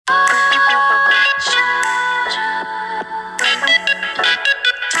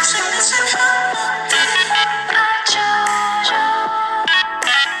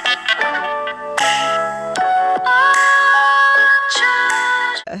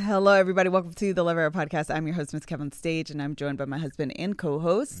Hello, everybody. Welcome to the Love Era Podcast. I'm your host, Miss Kevin Stage, and I'm joined by my husband and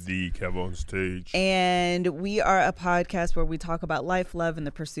co-host, The Kevin Stage. And we are a podcast where we talk about life, love, and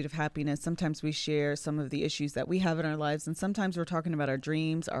the pursuit of happiness. Sometimes we share some of the issues that we have in our lives, and sometimes we're talking about our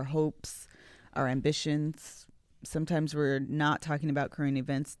dreams, our hopes, our ambitions. Sometimes we're not talking about current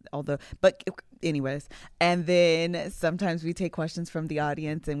events, but anyways. And then sometimes we take questions from the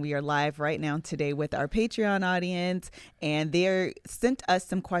audience, and we are live right now today with our Patreon audience. And they sent us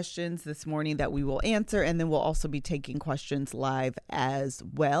some questions this morning that we will answer. And then we'll also be taking questions live as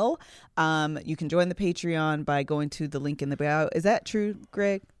well. You can join the Patreon by going to the link in the bio. Is that true,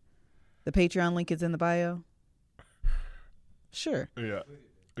 Greg? The Patreon link is in the bio? Sure. Yeah.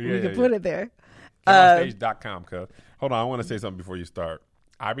 We can put it there. KevinStage.com, cuz. Hold on, I want to say something before you start.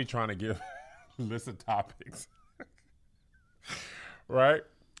 I be trying to give list of topics, right,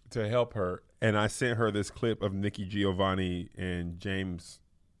 to help her. And I sent her this clip of Nikki Giovanni and James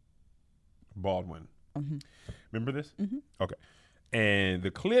Baldwin. Mm-hmm. Remember this? Mm-hmm. Okay. And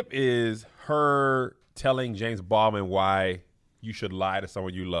the clip is her telling James Baldwin why you should lie to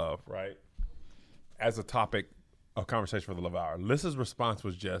someone you love, right? As a topic of conversation for the Love Hour. Liz's response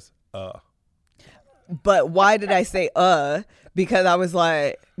was just, But why did I say Because I was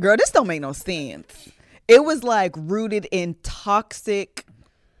like, girl, this don't make no sense. It was like rooted in toxic.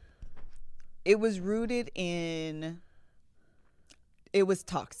 It was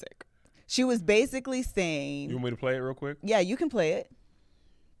toxic. She was basically saying. You want me to play it real quick? Yeah, you can play it.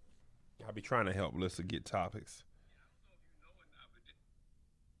 I'll be trying to help Liz get topics.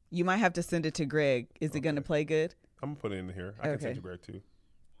 You might have to send it to Greg. Is it going to play good? I'm going to put it in here. I can send it to Greg too.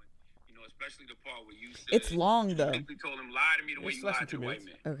 Especially the part where you said it's long though. You told him lie to me the way you lied to the white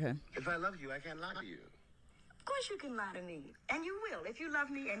man. Okay. If I love you, I can't lie to you. Of course you can lie to me. And you will. If you love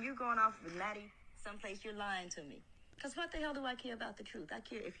me and you're going off with Maddie someplace, you're lying to me. Because what the hell do I care about the truth? I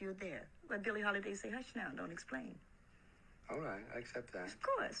care if you're there. But Billie Holiday say, hush now, don't explain. All right, I accept that. Of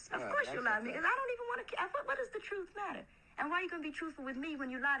course you lie to me. Because I don't even want to care. What does the truth matter? And why are you going to be truthful with me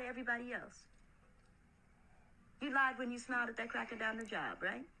when you lie to everybody else? You lied when you smiled at that cracker down the job,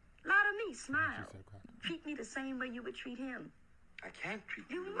 right? Lie to me, smile. Treat me the same way you would treat him. I can't treat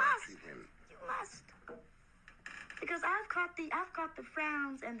you the way must. I treat him. You must. Because I've caught the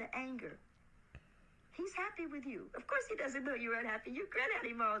frowns and the anger. He's happy with you. Of course he doesn't know you're unhappy. You grin at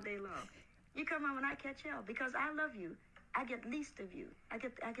him all day long. You come home and I catch hell because I love you. I get least of you. I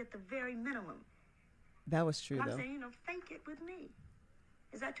get the very minimum. That was true, I'm though. saying, fake it with me.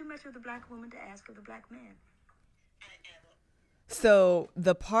 Is that too much of the black woman to ask of the black man? So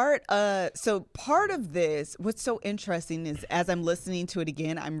part of this, what's so interesting is as I'm listening to it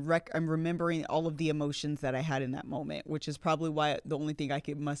again, I'm remembering all of the emotions that I had in that moment, which is probably why the only thing I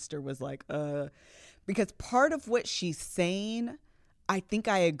could muster was like, because part of what she's saying, I think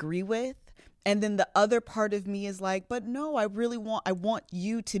I agree with. And then the other part of me is like, but no, I want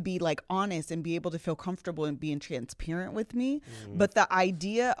you to be like honest and be able to feel comfortable and being transparent with me. Mm-hmm. But the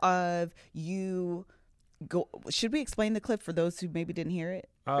idea of you should we explain the clip for those who maybe didn't hear it?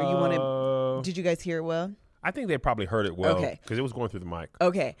 Or you want to? Did you guys hear it well? I think they probably heard it well. Okay, because it was going through the mic.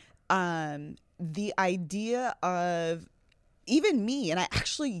 Okay. The idea of even me, and I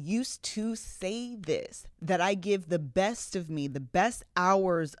actually used to say this, that I give the best of me, the best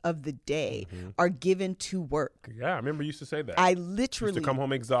hours of the day are given to work. Yeah, I remember you used to say that. I literally used to come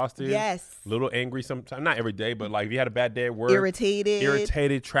home exhausted. Yes. A little angry sometimes. Not every day, but like if you had a bad day at work.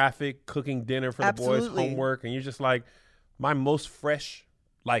 Irritated, traffic, cooking dinner for the boys, homework. And you're just like, my most fresh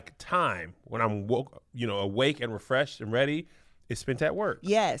like time when I'm awake and refreshed and ready is spent at work.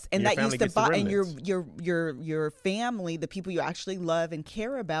 Yes, and that used to bother. And your your family, the people you actually love and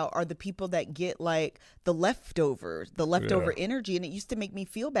care about, are the people that get like the leftover energy, and it used to make me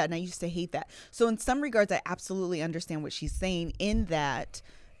feel bad, and I used to hate that. So in some regards, I absolutely understand what she's saying in that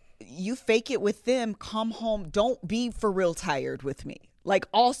you fake it with them, come home, don't be for real tired with me. Like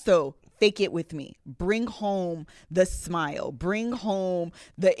also fake it with me. Bring home the smile. Bring home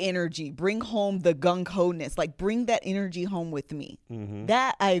the energy. Bring home the gung-ho-ness. Like, bring that energy home with me. Mm-hmm.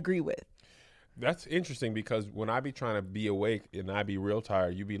 That I agree with. That's interesting because when I be trying to be awake and I be real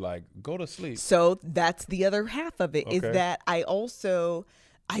tired, you be like, go to sleep. So that's the other half of it, is that I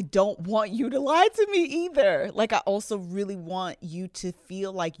don't want you to lie to me either. Like, I also really want you to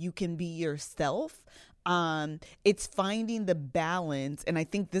feel like you can be yourself. It's finding the balance, and I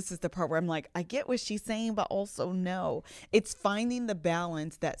think this is the part where I'm like, I get what she's saying, but also no. It's finding the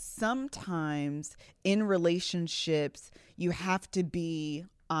balance that sometimes in relationships you have to be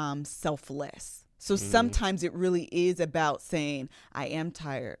selfless. So sometimes it really is about saying, I am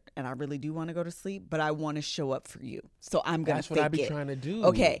tired and I really do want to go to sleep, but I want to show up for you. So I'm going to fake it. That's what I be trying to do.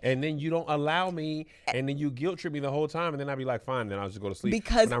 Okay. And then you don't allow me, and then you guilt trip me the whole time, and then I be like, fine, then I'll just go to sleep.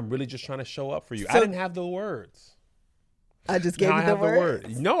 Because when I'm really just trying to show up for you. So, I didn't have the words. I just gave now you I the have words. the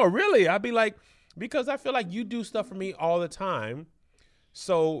word. No, really. I'd be like, because I feel like you do stuff for me all the time.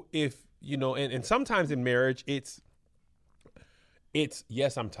 So if, you know, and sometimes in marriage, it's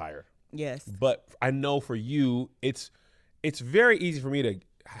yes, I'm tired. Yes. But I know for you, it's very easy for me to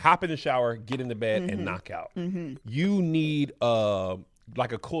hop in the shower, get in the bed, and knock out. You need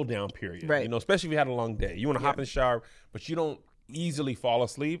like a cool down period, right? You know, especially if you had a long day. You want to hop in the shower, but you don't easily fall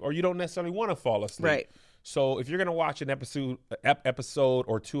asleep, or you don't necessarily want to fall asleep. Right. So if you're gonna watch an episode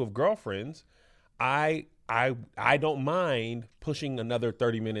or two of Girlfriends, I don't mind pushing another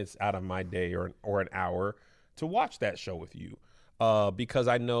 30 minutes out of my day or an hour to watch that show with you. Because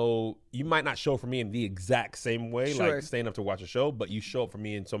I know you might not show up for me in the exact same way, Sure. like staying up to watch a show, but you show up for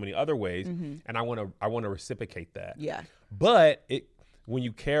me in so many other ways, and I want to reciprocate that. Yeah. But when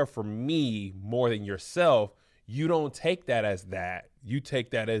you care for me more than yourself, you don't take that as that. You take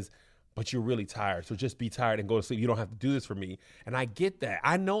that as, but you're really tired, so just be tired and go to sleep. You don't have to do this for me. And I get that.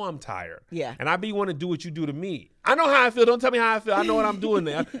 I know I'm tired. Yeah. And I want to do what you do to me. I know how I feel. Don't tell me how I feel. I know what I'm doing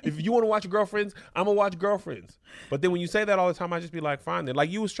there. If you want to watch Girlfriends, I'm going to watch Girlfriends. But then when you say that all the time, I just be like, fine. Then, like,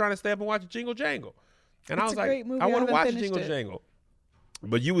 you was trying to stay up and watch Jingle Jangle. And I was like, I want to watch Jingle Jangle.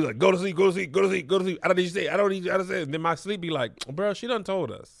 But you was like, go to sleep, go to sleep, go to sleep, go to sleep. I don't need you to say, I don't need you to say. And then my sleep be like, bro, she done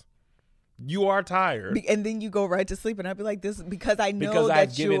told us. You are tired. And then you go right to sleep, and I'd be like, this because I know because that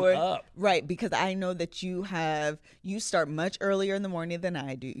I've given up. Right, because I know that you start much earlier in the morning than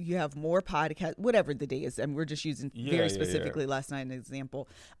I do. You have more podcasts, whatever the day is. And we're just using very specifically last night an example.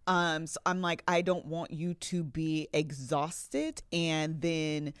 So I'm like, I don't want you to be exhausted and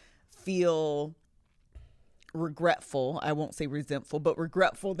then feel regretful. I won't say resentful, but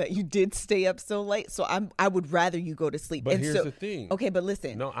regretful that you did stay up so late. So I would rather you go to sleep. But and here's the thing. Okay, but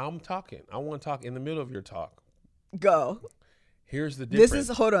listen. No, I'm talking. I want to talk in the middle of your talk. Go. Here's the difference.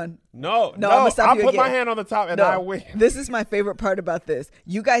 Hold on. No, I'm gonna stop I'll you put again. my hand on the top and I win. This is my favorite part about this.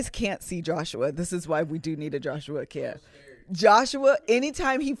 You guys can't see Joshua. This is why we do need a Joshua cam. Joshua,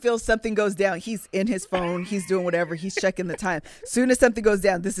 anytime he feels something goes down, he's in his phone. He's doing whatever. He's checking the time. Soon as something goes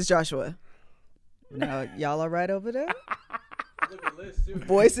down, this is Joshua. Now, y'all all right over there?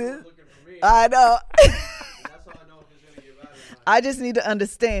 Voices? I know. I just need to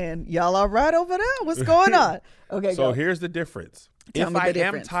understand. Y'all all right over there? What's going on? Okay, so go. here's the difference. Tell If me I the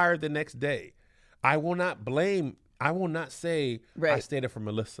difference. am tired the next day, I will not say I stayed up for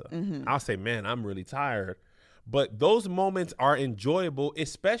Melissa. I'll say, man, I'm really tired. But those moments are enjoyable,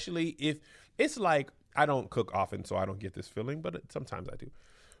 especially if it's like, I don't cook often, so I don't get this feeling, but sometimes I do.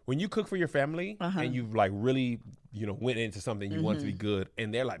 When you cook for your family and you've like really, went into something you want to be good,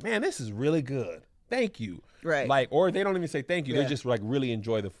 and they're like, man, this is really good. Thank you. Right. Like, or they don't even say thank you. They just like really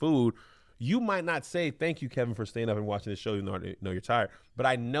enjoy the food. You might not say thank you, Kevin, for staying up and watching the show. You know you're tired, but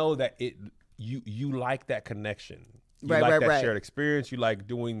I know that you like that connection. You like that shared experience. You like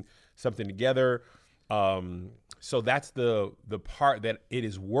doing something together. So that's the part that it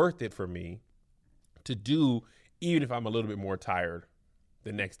is worth it for me to do, even if I'm a little bit more tired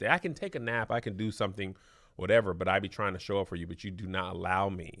the next day. I can take a nap. I can do something, whatever, but I be trying to show up for you, but you do not allow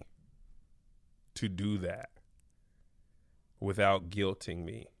me to do that without guilting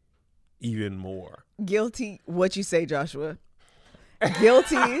me even more. Guilty. What you say, Joshua?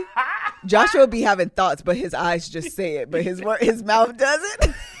 Guilty. Joshua be having thoughts, but his eyes just say it, but his mouth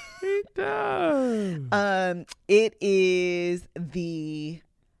doesn't. He does. It is the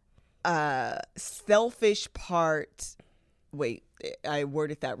selfish part. Wait, I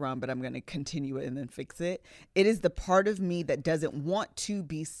worded that wrong, but I'm going to continue it and then fix it. It is the part of me that doesn't want to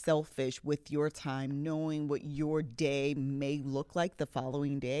be selfish with your time, knowing what your day may look like the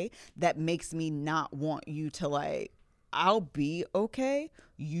following day. That makes me not want you to like, I'll be okay.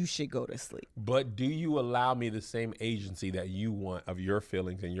 You should go to sleep. But do you allow me the same agency that you want of your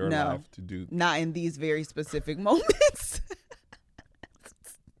feelings in your life to do? Not in these very specific moments.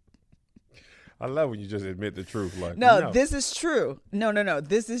 I love when you just admit the truth. Like, no, this is true. No.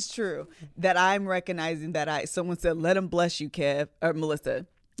 This is true. That I'm recognizing that someone said, let him bless you, Kev, or Melissa,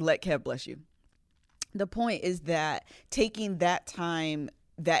 let Kev bless you. The point is that taking that time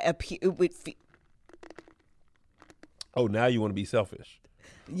oh, now you want to be selfish.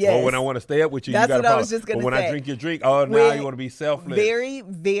 Yes. Or when I want to stay up with you, That's you got a what I problem. was just gonna Or when say. I drink your drink, oh, now you want to be selfless. Very,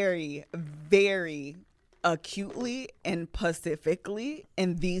 very, very acutely and pacifically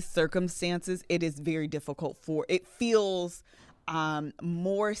in these circumstances, it is very difficult it feels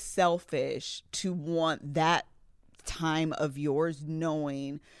more selfish to want that time of yours,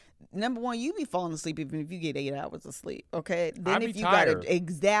 knowing, number one, you be falling asleep even if you get 8 hours of sleep. Okay, then if you tired. gotta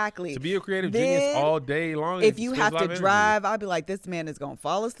exactly To be a creative genius all day long. If you have to drive, I'd be like, this man is gonna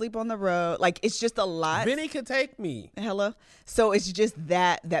fall asleep on the road. Like, it's just a lot. Vinny could take me. Hello. So it's just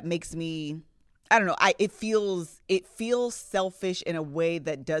that makes me, I don't know. It feels selfish in a way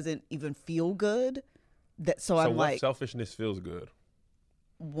that doesn't even feel good. So I'm what like, selfishness feels good?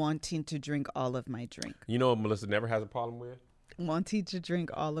 Wanting to drink all of my drink. You know what Melissa never has a problem with? Wanting to drink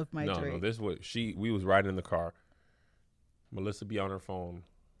all of my drink. No, this is what we was riding in the car. Melissa be on her phone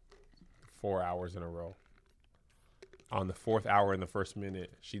 4 hours in a row. On the 4th hour in the first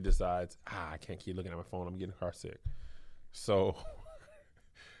minute, she decides, I can't keep looking at my phone. I'm getting car sick. So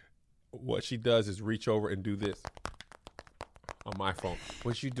what she does is reach over and do this on my phone.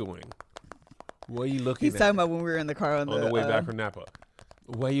 What you doing? What are you looking at? He's talking about when we were in the car on the way back from Napa.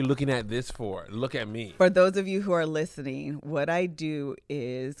 What are you looking at this for? Look at me. For those of you who are listening, what I do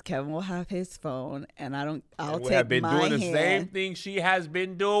is Kevin will have his phone, and I'll take my hand. We have been doing the same thing she has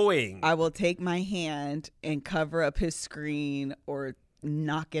been doing. I will take my hand and cover up his screen, or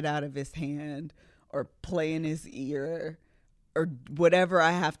knock it out of his hand, or play in his ear, or whatever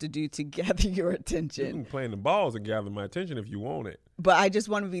I have to do to gather your attention. You can play in the balls and gather my attention if you want it. But I just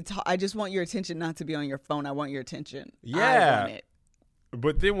want to be. I just want your attention not to be on your phone. I want your attention. Yeah. I want it.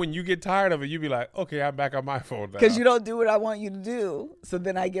 But then when you get tired of it, you be like, okay, I'm back on my phone now. Because you don't do what I want you to do. So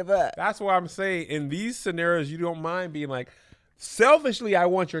then I give up. That's why I'm saying in these scenarios, you don't mind being like, selfishly, I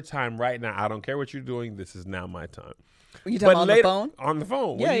want your time right now. I don't care what you're doing. This is now my time. You talking on the phone? On the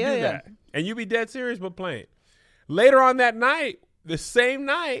phone. Yeah, when you do yeah. that. And you be dead serious but playing. Later on that night, the same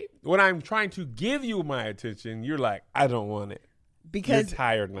night, when I'm trying to give you my attention, you're like, I don't want it. Because you're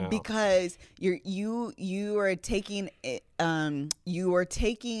tired now. Because you are taking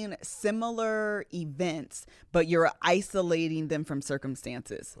similar events, but you're isolating them from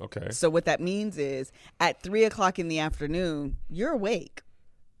circumstances. Okay. So what that means is at 3:00 in the afternoon, you're awake.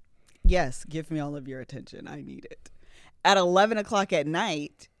 Yes, give me all of your attention. I need it. At 11:00 at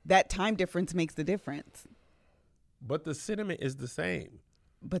night, that time difference makes the difference. But the sentiment is the same.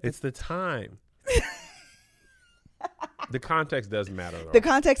 But it's the time. The context does matter, though. The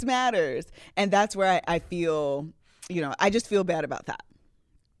context matters. And that's where I feel, I just feel bad about that.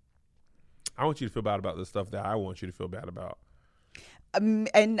 I want you to feel bad about the stuff that I want you to feel bad about.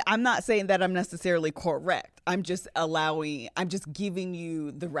 And I'm not saying that I'm necessarily correct. I'm just giving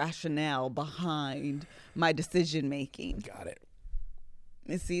you the rationale behind my decision making. Got it.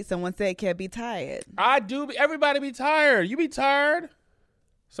 You see, someone said can't be tired. I do. Everybody be tired. You be tired.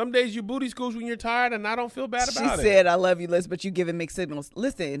 Some days you booty schools when you're tired, and I don't feel bad about it. She said, I love you, Liz, but you giving mixed signals.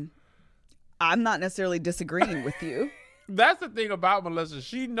 Listen, I'm not necessarily disagreeing with you. That's the thing about Melissa.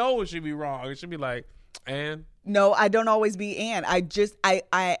 She knows she be wrong. She'll be like, Ann? No, I don't always be Ann.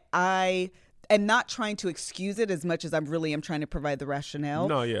 I am not trying to excuse it as much as I really am trying to provide the rationale.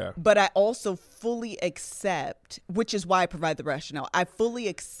 No, yeah. But I also fully accept, which is why I provide the rationale. I fully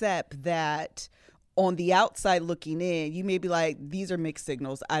accept that on the outside looking in, you may be like, these are mixed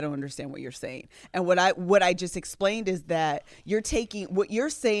signals. I don't understand what you're saying. And what I just explained is that what you're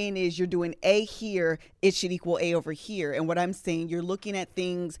saying is you're doing A here, it should equal A over here. And what I'm saying, you're looking at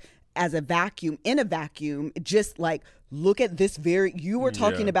things as in a vacuum, just like, look at this you were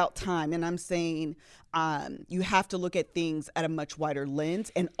talking about time. And I'm saying, you have to look at things at a much wider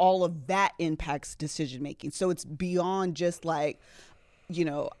lens, and all of that impacts decision making. So it's beyond just like,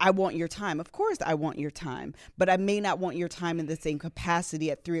 I want your time. Of course I want your time, but I may not want your time in the same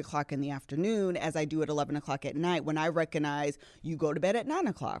capacity at 3:00 in the afternoon as I do at 11:00 at night, when I recognize you go to bed at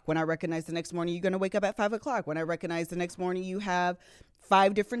 9:00, when I recognize the next morning you're going to wake up at 5:00, when I recognize the next morning you have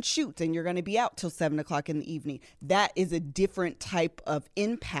 5 different shoots and you're going to be out till 7:00 in the evening. That is a different type of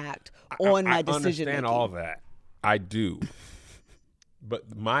impact on my decision making. I understand all that. I do.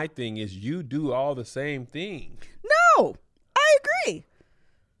 But my thing is, you do all the same thing. No, I agree.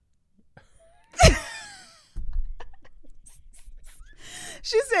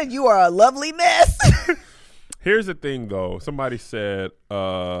 She said you are a lovely mess. Here's the thing, though. Somebody said,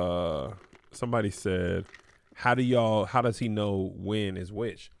 how does he know when is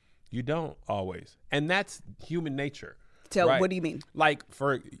which? You don't always. And that's human nature. So right? What do you mean? Like,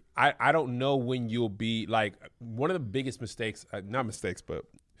 I don't know when you'll be, like, one of the biggest mistakes, not mistakes, but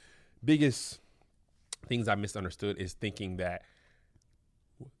biggest things I misunderstood is thinking that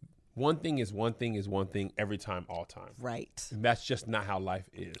one thing is one thing is one thing every time, all time. Right. And that's just not how life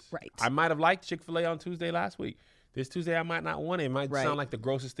is. Right. I might have liked Chick-fil-A on Tuesday last week. This Tuesday I might not want it. It might Right. sound like the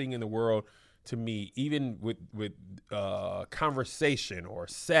grossest thing in the world to me, even with conversation or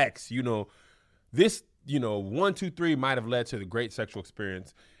sex. This 1, 2, 3 might have led to the great sexual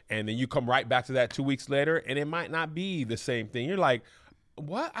experience, and then you come right back to that 2 weeks later, and it might not be the same thing. You're like,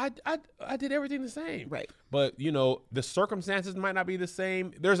 what? I did everything the same. Right. But, the circumstances might not be the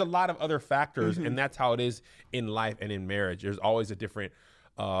same. There's a lot of other factors, and that's how it is in life and in marriage. There's always a different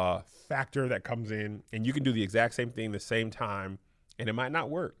factor that comes in, and you can do the exact same thing the same time, and it might not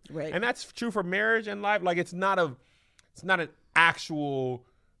work. Right. And that's true for marriage and life. Like, it's not an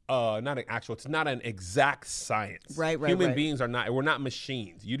exact science. Right. Human beings we're not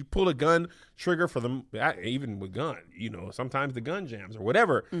machines. You pull a gun trigger for them, even with gun, sometimes the gun jams or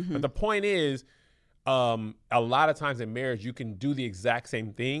whatever. But the point is, a lot of times in marriage, you can do the exact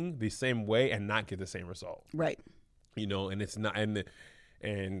same thing the same way and not get the same result. Right. And it's not,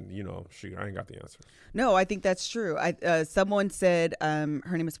 shoot, I ain't got the answer. No, I think that's true. Someone said,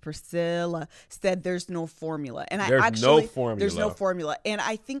 her name is Priscilla, said there's no formula. And There's no formula. There's no formula. And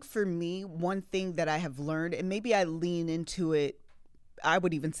I think for me, one thing that I have learned, and maybe I lean into it, I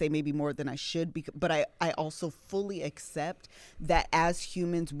would even say maybe more than I should, but I also fully accept that as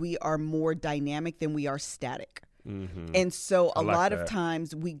humans, we are more dynamic than we are static. And so a lot of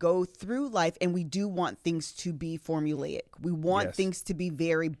times we go through life and we do want things to be formulaic. We want things to be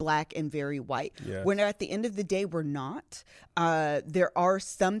very black and very white. Yes. When at the end of the day, we're not. There are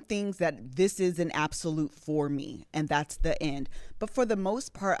some things that this is an absolute for me, and that's the end. But for the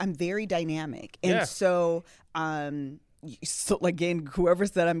most part, I'm very dynamic. And so again, whoever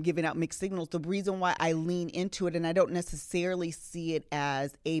said I'm giving out mixed signals, the reason why I lean into it and I don't necessarily see it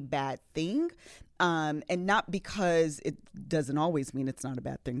as a bad thing, and not because it doesn't always mean it's not a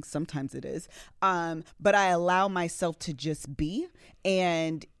bad thing. Sometimes it is. But I allow myself to just be,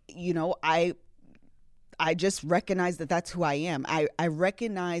 and I just recognize that that's who I am. I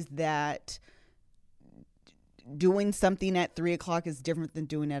recognize that doing something at 3:00 is different than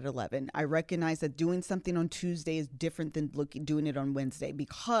doing it at 11. I recognize that doing something on Tuesday is different than doing it on Wednesday,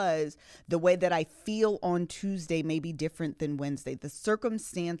 because the way that I feel on Tuesday may be different than Wednesday. The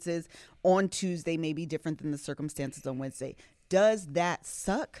circumstances on Tuesday may be different than the circumstances on Wednesday. Does that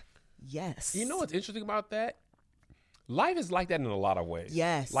suck? Yes. You know what's interesting about that? Life is like that in a lot of ways.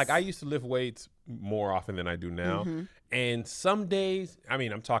 Yes. Like, I used to lift weights more often than I do now. And some days,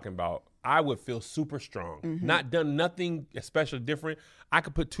 I'm talking about, I would feel super strong. Not done nothing especially different. I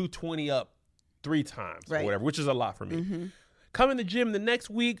could put 220 up 3 times or whatever, which is a lot for me. Come in the gym the next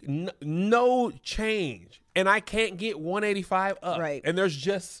week, no change. And I can't get 185 up. Right. And there's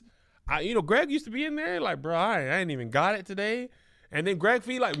just, Greg used to be in there like, bro, I ain't even got it today. And then Greg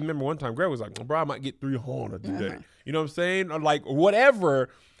feel like, remember one time Greg was like, bro, I might get 300 today. You know what I'm saying? Or like whatever.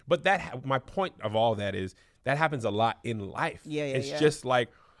 But my point of all that is that happens a lot in life. It's just like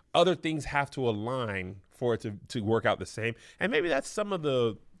other things have to align for it to work out the same. And maybe that's some of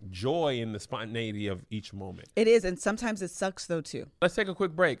the joy in the spontaneity of each moment. It is. And sometimes it sucks though too. Let's take a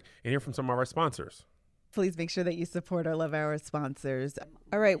quick break and hear from some of our sponsors. Please make sure that you support our Love Hour sponsors.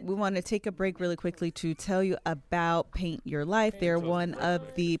 All right, we want to take a break really quickly to tell you about Paint Your Life. They're one of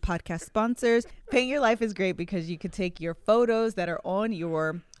the podcast sponsors. Paint Your Life is great because you can take your photos that are on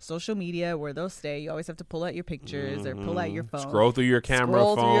your social media where they'll stay. You always have to pull out your pictures or pull out your phone. Scroll through your camera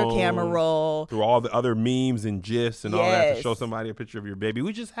Scroll phone. through your camera roll. Through all the other memes and GIFs and all that to show somebody a picture of your baby.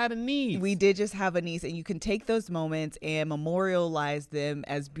 We just had a niece. We did just have a niece, and you can take those moments and memorialize them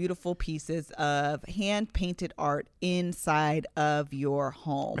as beautiful pieces of hand-painted art inside of your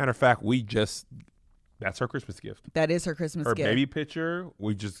home. Matter of fact, that's her Christmas gift. That is her Christmas gift. Her baby picture,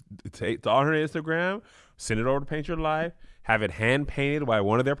 we just take on her Instagram, send it over to Paint Your Life, have it hand painted by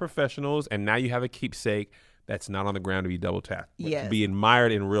one of their professionals, and now you have a keepsake that's not on the ground to be double tapped, but to be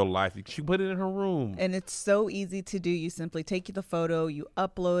admired in real life. She put it in her room. And it's so easy to do. You simply take the photo, you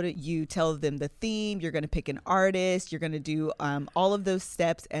upload it, you tell them the theme, you're going to pick an artist, you're going to do all of those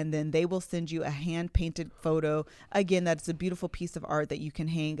steps, and then they will send you a hand-painted photo. Again, that's a beautiful piece of art that you can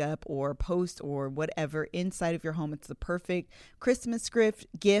hang up or post or whatever inside of your home. It's the perfect Christmas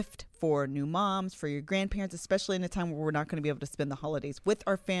gift for new moms, for your grandparents, especially in a time where we're not going to be able to spend the holidays with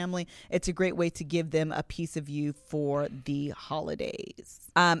our family. It's a great way to give them a piece of you for the holidays.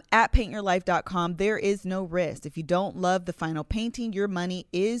 At paintyourlife.com, there is no risk. If you don't love the final painting, your money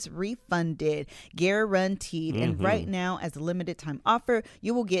is refunded, guaranteed. And right now, as a limited time offer,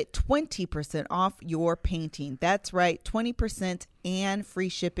 you will get 20% off your painting. That's right, 20% and free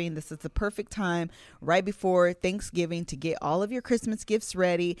shipping. This is the perfect time right before Thanksgiving to get all of your Christmas gifts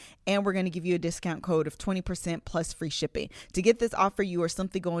ready and we're going to give you a discount code of 20% plus free shipping. To get this offer, you are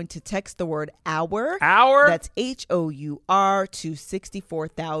simply going to text the word hour. Hour? That's HOUR to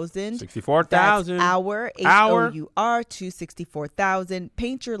 64,000. 64,000. That's hour. HOUR to 64,000.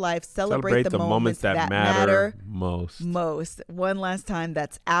 Paint your life. Celebrate the moments that matter most. One last time.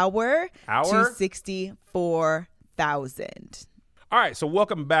 That's hour to 64,000. All right. So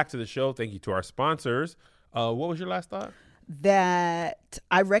welcome back to the show. Thank you to our sponsors. What was your last thought? That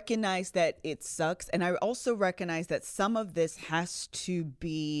I recognize that it sucks. And I also recognize that some of this has to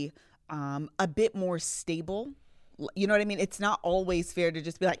be a bit more stable. You know what I mean? It's not always fair to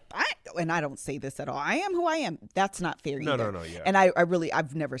just be like, and I don't say this at all, I am who I am. That's not fair either. No, yeah. And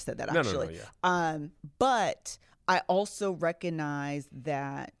I've never said that actually. Yeah. But I also recognize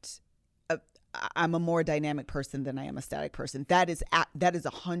that I'm a more dynamic person than I am a static person. That is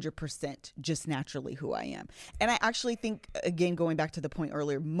 100% just naturally who I am. And I actually think, again, going back to the point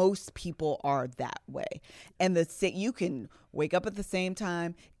earlier, most people are that way. And you can wake up at the same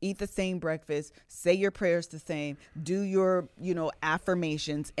time, eat the same breakfast, say your prayers the same, do your,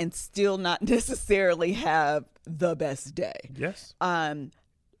 affirmations, and still not necessarily have the best day. Yes.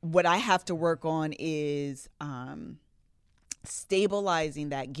 What I have to work on is stabilizing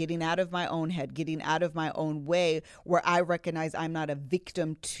that, getting out of my own head, getting out of my own way, where I recognize I'm not a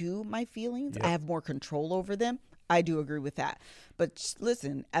victim to my feelings. Yep. I have more control over them. I do agree with that. But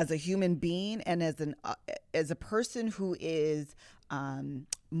listen, as a human being and as a person who is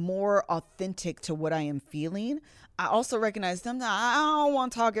more authentic to what I am feeling, I also recognize sometimes I don't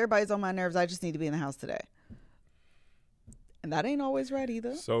want to talk. Everybody's on my nerves. I just need to be in the house today. And that ain't always right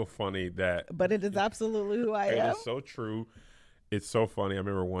either. So funny that. But it is absolutely who I am. It is so true. It's so funny. I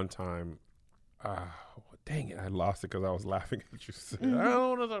remember one time, dang it, I lost it because I was laughing at you. I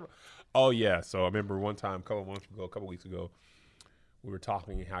don't know. Oh, yeah. So I remember one time, a couple weeks ago, we were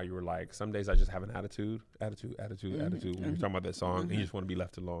talking and how you were like, some days I just have an attitude. When we were talking about that song, and you just want to be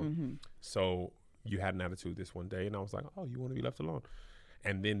left alone. So you had an attitude this one day, and I was like, oh, you want to be left alone?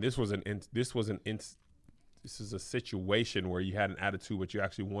 And then this is a situation where you had an attitude, but you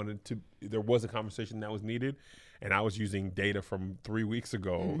actually wanted to, there was a conversation that was needed. And I was using data from 3 weeks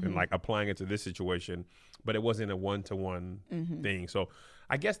ago and like applying it to this situation, but it wasn't a one-to-one thing. So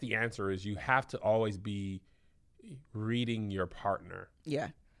I guess the answer is you have to always be reading your partner. Yeah.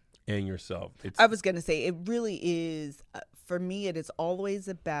 And yourself. I was going to say, it really is, for me, it is always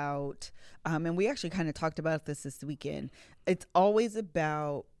about, and we actually kind of talked about this weekend. It's always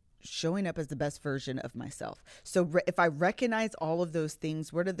about showing up as the best version of myself. So if I recognize all of those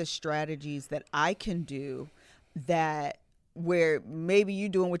things, what are the strategies that I can do that where maybe you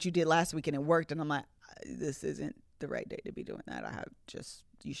doing what you did last week and it worked, and I'm like, this isn't the right day to be doing that.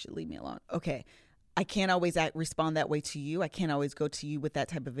 You should leave me alone. Okay. I can't always respond that way to you. I can't always go to you with that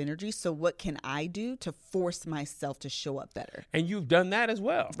type of energy. So what can I do to force myself to show up better? And you've done that as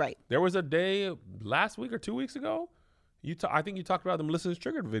well. Right. There was a day last week or 2 weeks ago, I think you talked about the Melissa's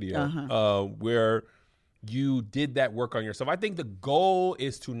Triggered video where you did that work on yourself. I think the goal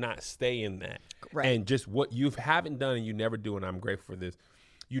is to not stay in that. Right. And just what you haven't done and you never do, and I'm grateful for this,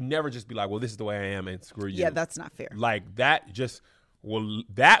 you never just be like, well, this is the way I am and screw you. Yeah, that's not fair. Like that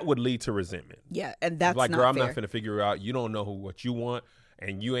that would lead to resentment. Yeah, and that's like, not girl, I'm fair. not finna figure out, you don't know what you want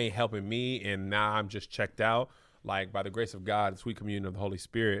and you ain't helping me and now I'm just checked out. Like, by the grace of God, the sweet communion of the Holy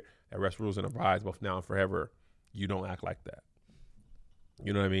Spirit that rests, rules, and abides both now and forever, you don't act like that.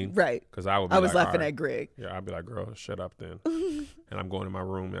 You know what I mean? Right. Because I was like, laughing right. at Greg. Yeah, I'd be like, girl, shut up then. And I'm going to my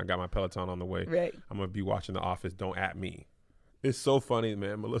room and I got my Peloton on the way. Right. I'm going to be watching The Office. Don't at me. It's so funny,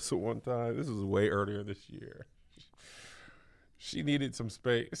 man. Melissa, one time, this was way earlier this year. She needed some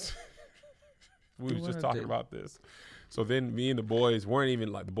space. We was just talking about this. So then me and the boys weren't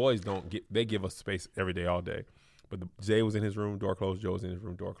even like, the boys they give us space every day, all day. But Jay was in his room, door closed. Joe was in his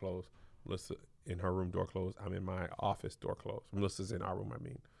room, door closed. Melissa in her room, door closed. I'm in my office, door closed. Melissa's in our room,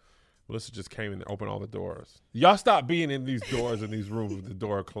 Melissa just came in and opened all the doors. Y'all stop being in these doors in these rooms with the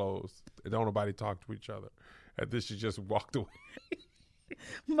door closed. Don't nobody talk to each other. And then she just walked away.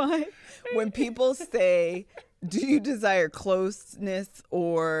 When people say, do you desire closeness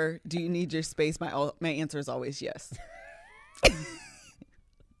or do you need your space? My answer is always yes.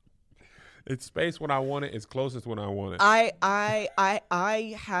 It's space when I want it. It's closest when I want it.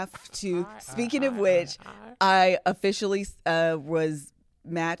 I have to. Speaking of which, I officially was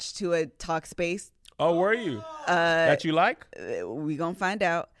matched to a talk space. Oh, were you? That you like? We gonna find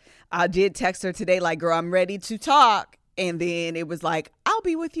out. I did text her today, like, girl, I'm ready to talk. And then it was like, I'll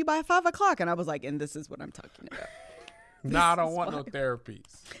be with you by 5:00. And I was like, and this is what I'm talking about. No, I don't want no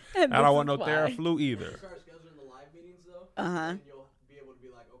therapies. I don't want no Theraflu either. Start scheduling the live meetings though. And you'll be able to be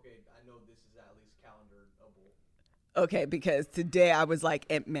like, okay, Okay, because today I was like,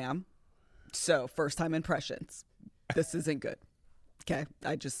 ma'am, so first time impressions. This isn't good. Okay,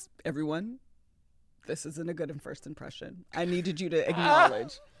 everyone, this isn't a good first impression. I needed you to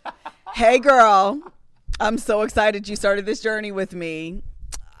acknowledge. Hey, girl, I'm so excited you started this journey with me.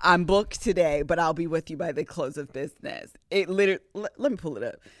 I'm booked today, but I'll be with you by the close of business. It literally, let me pull it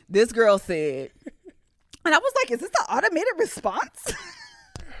up. This girl said, and I was like, is this the automated response?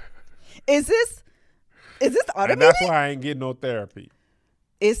 Is this automated? And that's why I ain't getting no therapy.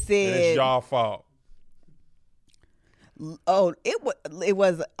 It said, and it's y'all fault. Oh, it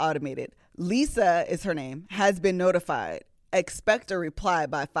was automated. Lisa is her name, has been notified. Expect a reply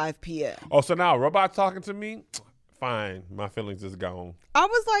by 5 p.m. Oh, so now robot talking to me? Fine. My feelings is gone. I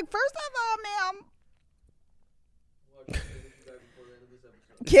was like, first of all,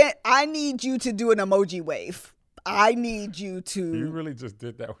 ma'am, I need you to do an emoji wave. I need you to. You really just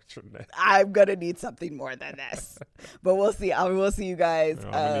did that with your name. I'm going to need something more than this. But we'll see. We'll see you guys.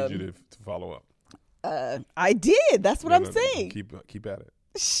 I'm going to need you to follow up. I did. That's what I'm saying. Keep at it.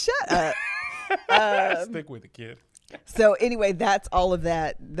 Shut up. Stick with it, kid. So anyway, that's all of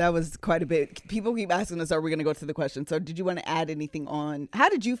that. That was quite a bit. People keep asking us, are we going to go to the question? So did you want to add anything on? How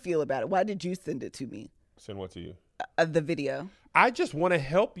did you feel about it? Why did you send it to me? Send what to you? The video. I just want to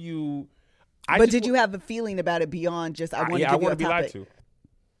help you. But did you have a feeling about it beyond just, I want to be lied to.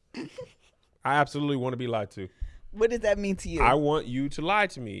 I absolutely want to be lied to. What does that mean to you? I want you to lie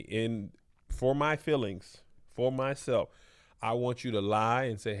to me for my feelings, for myself. I want you to lie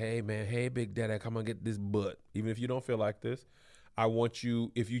and say, hey, man, hey, Big Daddy, come on, get this butt. Even if you don't feel like this. I want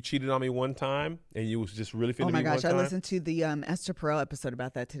you, if you cheated on me one time and you was just really feeling me one time. Oh, my gosh, I listened to the Esther Perel episode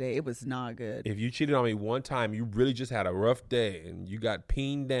about that today. It was not good. If you cheated on me one time, you really just had a rough day and you got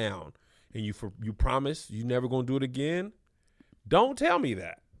peened down and you promised you never going to do it again, don't tell me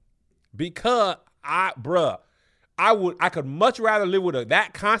that. Because, I could much rather live with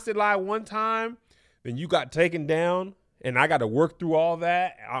that constant lie one time than you got taken down. And I got to work through all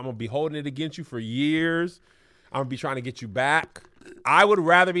that. I'm going to be holding it against you for years. I'm going to be trying to get you back. I would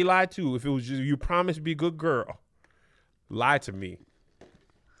rather be lied to if it was just you promised to be a good girl. Lie to me.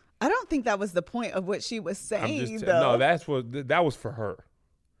 I don't think that was the point of what she was saying, though. No, that was for her.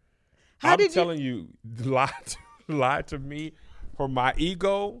 I'm telling you, lie to me for my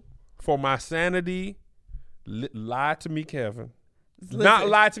ego, for my sanity. Lie to me, Kevin. Listen. Not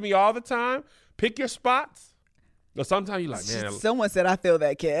lie to me all the time. Pick your spots. But sometimes you're like, man. Someone said, I feel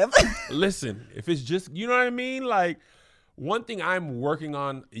that, Kev. Listen, if it's just, you know what I mean? Like, one thing I'm working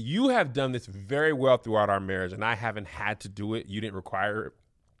on, you have done this very well throughout our marriage, and I haven't had to do it. You didn't require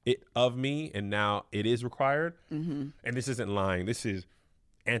it of me, and now it is required. Mm-hmm. And this isn't lying. This is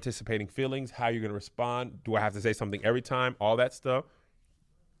anticipating feelings, how you're going to respond. Do I have to say something every time? All that stuff.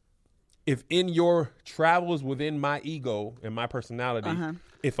 If in your travels within my ego and my personality,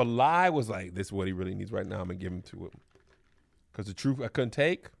 if a lie was like, this is what he really needs right now, I'm going to give him to him. Because the truth I couldn't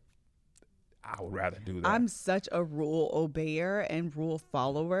take, I would rather do that. I'm such a rule obeyer and rule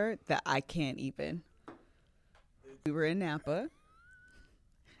follower that I can't even. We were in Napa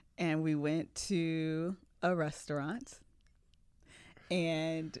and we went to a restaurant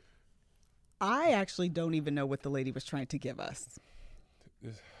and I actually don't even know what the lady was trying to give us.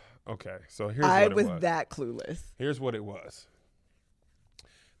 Okay, so here's what it was. I was that clueless. Here's what it was.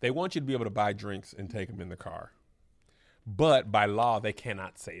 They want you to be able to buy drinks and take them in the car. But by law, they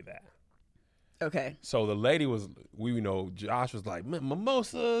cannot say that. Okay. So the lady Josh was like,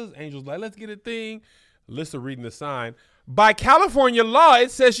 mimosas. Angel was like, let's get a thing. Alyssa reading the sign. By California law,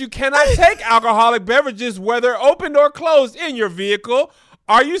 it says you cannot take alcoholic beverages, whether opened or closed, in your vehicle.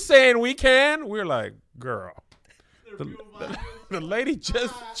 Are you saying we can? We're like, girl. The lady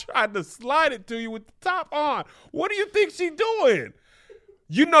just tried to slide it to you with the top on. What do you think she's doing?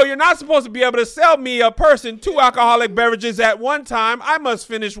 You know you're not supposed to be able to sell me, a person, 2 alcoholic beverages at one time. I must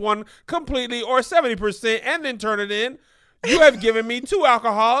finish one completely or 70% and then turn it in. You have given me 2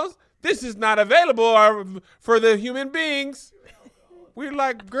 alcohols. This is not available for the human beings. We're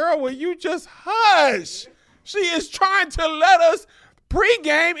like, girl, will you just hush? She is trying to let us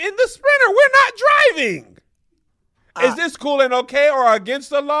pregame in the Sprinter. We're not driving. Is this cool and okay or against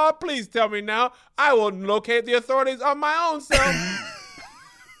the law? Please tell me now. I will locate the authorities on my own self.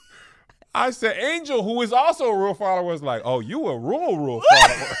 I said, Angel, who is also a rule follower, was like, oh, you a rule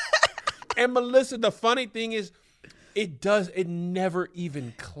follower. And Melissa, the funny thing is, it never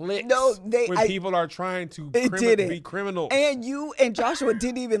even clicks when people are trying to be criminals. And you and Joshua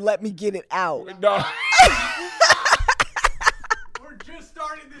didn't even let me get it out. No. We're just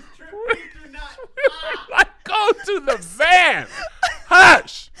starting this trip. Please do not. Like, go to the van.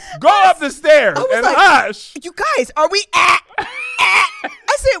 Hush. Go up the stairs and like, hush. You guys, are we at?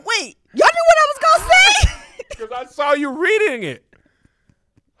 I said, wait, y'all knew what I was going to say? Because I saw you reading it.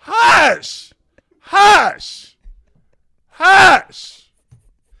 Hush. Hush. Hush.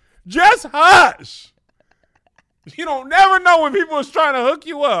 Just hush. You don't never know when people is trying to hook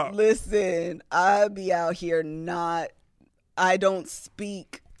you up. Listen, I be out here I don't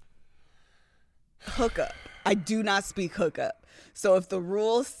speak hookup. I do not speak hookup. So if the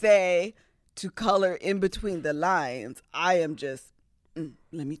rules say to color in between the lines, I am just,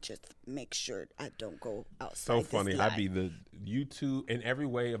 let me just make sure I don't go outside. So funny. This I'd line. be the YouTube in every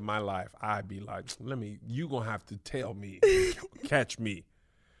way of my life. I'd be like, you gonna have to tell me, catch me.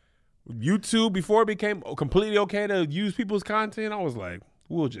 YouTube, before it became completely okay to use people's content, I was like,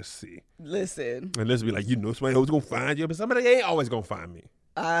 we'll just see. Listen. And let's be like, somebody who's gonna find you, but somebody ain't always gonna find me.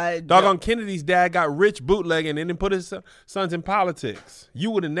 I Doggone Kennedy's dad got rich bootlegging and then put his sons in politics. You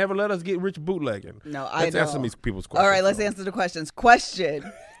would have never let us get rich bootlegging. No, Let's answer these people's questions. All right, let's answer the questions.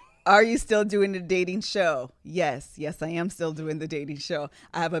 Question. Are you still doing the dating show? Yes, I am still doing the dating show.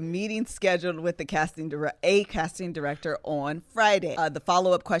 I have a meeting scheduled with the casting director on Friday. The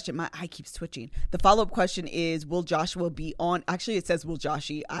follow-up question, my eye keeps twitching. The follow-up question is, will Joshua be on? Actually, it says, will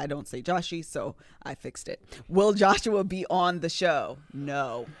Joshie? I don't say Joshie, so I fixed it. Will Joshua be on the show?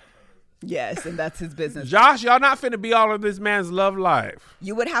 No. Yes, and that's his business. Josh, y'all not finna be all of this man's love life.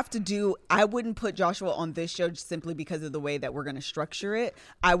 You would have to I wouldn't put Joshua on this show just simply because of the way that we're going to structure it.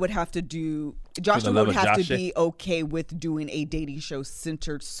 I would have to Joshua would have to be okay with doing a dating show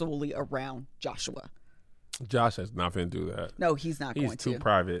centered solely around Joshua. Josh is not finna do that. No, he's not going to. He's too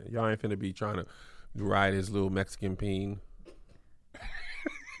private. Y'all ain't finna be trying to ride his little Mexican peen.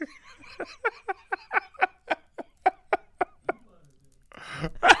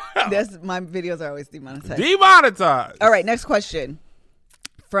 My videos are always demonetized. Demonetized. All right, next question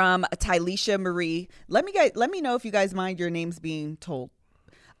from Tylisha Marie. Let me know if you guys mind your names being told.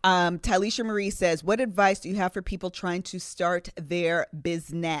 Tylisha Marie says, what advice do you have for people trying to start their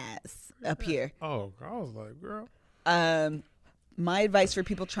business? Up here. Oh, I was like, girl. My advice for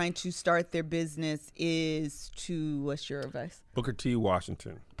people trying to start their business is what's your advice? Booker T.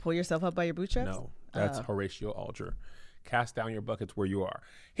 Washington. Pull yourself up by your bootstraps? No, that's Horatio Alger. Cast down your buckets where you are.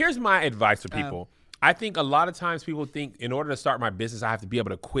 Here's my advice to people. I think a lot of times people think in order to start my business, I have to be able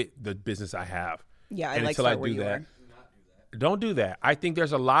to quit the business I have. Yeah, and until I do that, don't do that. I think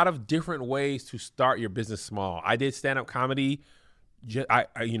there's a lot of different ways to start your business small. I did stand-up comedy. I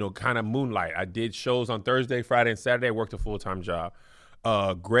kind of moonlight. I did shows on Thursday, Friday, and Saturday. I worked a full-time job.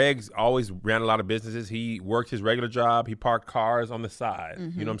 Greg's always ran a lot of businesses. He worked his regular job. He parked cars on the side.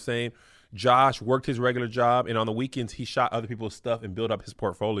 Mm-hmm. You know what I'm saying? Josh worked his regular job, and on the weekends, he shot other people's stuff and built up his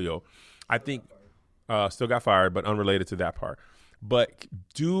portfolio. I think still got fired, but unrelated to that part. But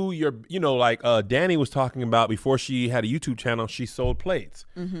do your, like Danny was talking about before she had a YouTube channel, she sold plates.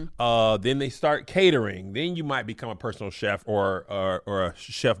 Mm-hmm. Then they start catering. Then you might become a personal chef or a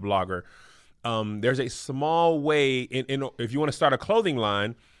chef blogger. There's a small way, if you want to start a clothing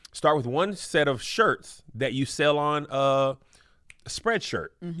line, start with one set of shirts that you sell on a spreadshirt.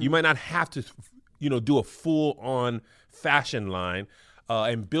 Mm-hmm. You might not have to, do a full-on fashion line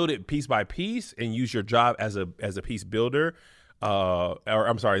and build it piece by piece and use your job as a piece builder. Or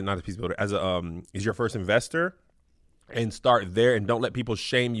I'm sorry, not a piece builder, as is your first investor, and start there, and don't let people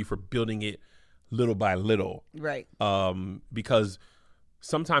shame you for building it little by little. Right. Because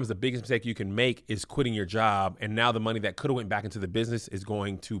sometimes the biggest mistake you can make is quitting your job, and now the money that could have went back into the business is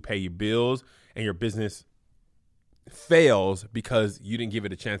going to pay you bills, and your business fails because you didn't give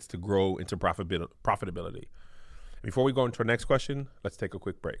it a chance to grow into profitability. Before we go into our next question, let's take a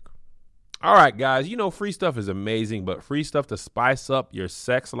quick break. All right, guys, free stuff is amazing, but free stuff to spice up your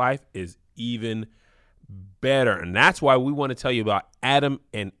sex life is even better. And that's why we want to tell you about Adam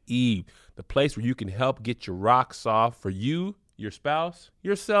and Eve, the place where you can help get your rocks off for you, your spouse,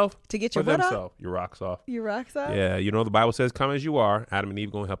 yourself, to get your themselves. Your rocks off. Your rocks off? Yeah, the Bible says, come as you are. Adam and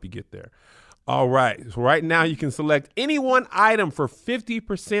Eve going to help you get there. All right. So right now you can select any one item for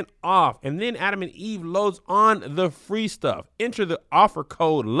 50% off. And then Adam and Eve loads on the free stuff. Enter the offer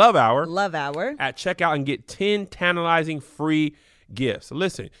code LOVEHOUR at checkout and get 10 tantalizing free gifts. So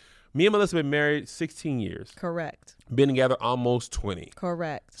listen, me and Melissa have been married 16 years. Correct. Been together almost 20.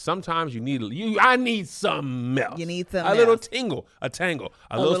 Correct. Sometimes I need something else. You need something else. A little tingle, a tangle,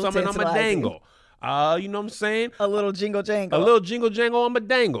 a little something on my dangle. You know what I'm saying? A little jingle jangle. A little jingle jangle on my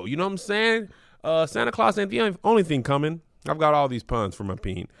dangle. You know what I'm saying? Santa Claus ain't the only thing coming. I've got all these puns for my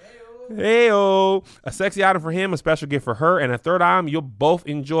peen. Hey-o. A sexy item for him, a special gift for her, and a third item you'll both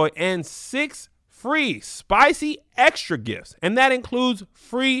enjoy, and 6 free spicy extra gifts. And that includes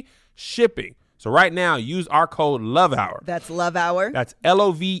free shipping. So right now, use our code LOVEHOUR. That's Love Hour. That's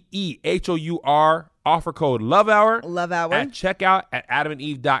LOVEHOUR. Offer code LOVEHOUR. Love Hour. At checkout at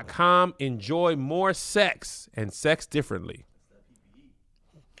adamandeve.com. Enjoy more sex and sex differently.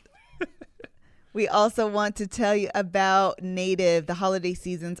 We also want to tell you about Native. The holiday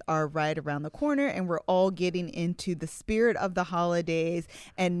seasons are right around the corner, and we're all getting into the spirit of the holidays.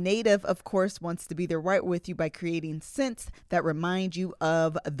 And Native, of course, wants to be there right with you by creating scents that remind you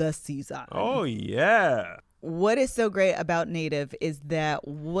of the season. Oh, yeah. What is so great about Native is that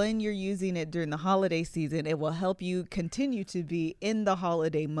when you're using it during the holiday season, it will help you continue to be in the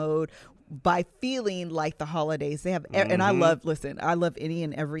holiday mode by feeling like the holidays. They have, and I love any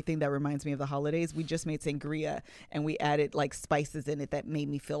and everything that reminds me of the holidays. We just made sangria and we added like spices in it that made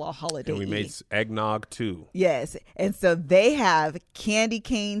me feel all holiday. And we made eggnog too. Yes. And so they have candy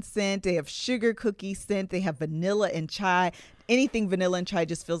cane scent. They have sugar cookie scent. They have vanilla and chai. Anything vanilla and chai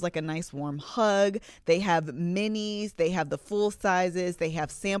just feels like a nice warm hug. They have minis. They have the full sizes. They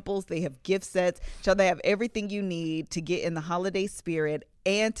have samples. They have gift sets. So they have everything you need to get in the holiday spirit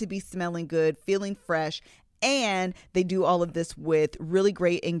and to be smelling good, feeling fresh. And they do all of this with really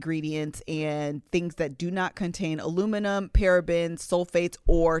great ingredients and things that do not contain aluminum, parabens, sulfates,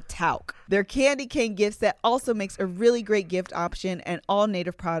 or talc. Their candy cane gift set also makes a really great gift option, and all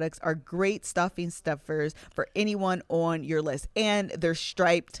Native products are great stuffing stuffers for anyone on your list. And they're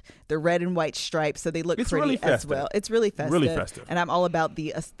striped, they're red and white stripes, so they look pretty really as well. It's really festive. Really festive. And I'm all about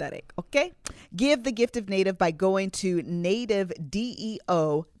the aesthetic, okay? Give the gift of Native by going to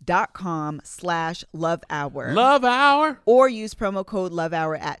nativedeo.com/lovehour. Love Hour. Or use promo code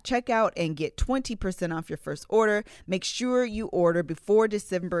LOVEHOUR at checkout and get 20% off your first order. Make sure you order before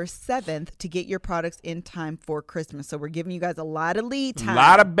December 7th to get your products in time for Christmas. So we're giving you guys a lot of lead time. A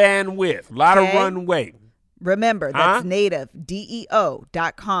lot of bandwidth. A lot of runway. Remember, that's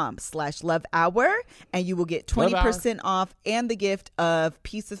nativedeo.com/lovehour, and you will get 20% off and the gift of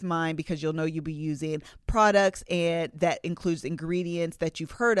peace of mind because you'll know you'll be using products and that includes ingredients that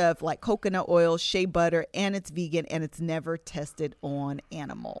you've heard of like coconut oil, shea butter, and it's vegan and it's never tested on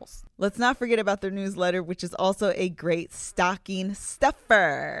animals. Let's not forget about their newsletter, which is also a great stocking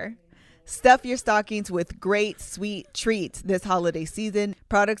stuffer. Stuff your stockings with great sweet treats this holiday season.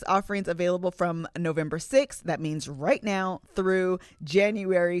 Products offerings available from November 6th, that means right now, through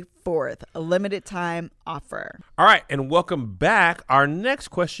January 4th. A limited time offer. All right, and welcome back. Our next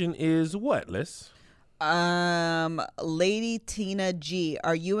question is what, Liz? Lady Tina G,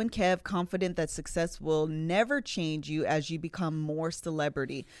 are you and Kev confident that success will never change you as you become more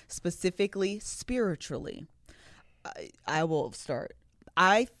celebrity, specifically spiritually? I will start.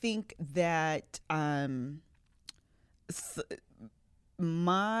 I think that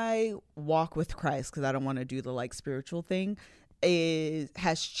my walk with Christ, because I don't want to do the like spiritual thing,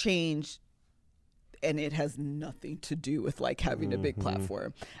 has changed, and it has nothing to do with like having a big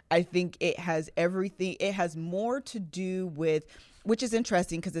platform. I think it has everything. It has more to do with, which is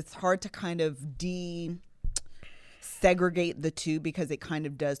interesting because it's hard to kind of segregate the two because it kind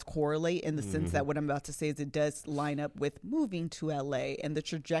of does correlate in the sense that what I'm about to say is it does line up with moving to LA and the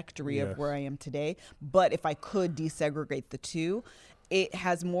trajectory of where I am today. But if I could desegregate the two, it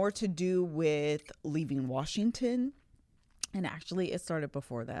has more to do with leaving Washington. And actually, it started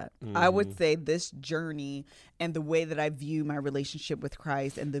before that. I would say this journey and the way that I view my relationship with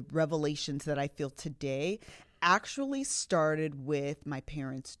Christ and the revelations that I feel today actually started with my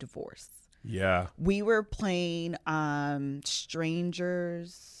parents' divorce. Yeah. We were playing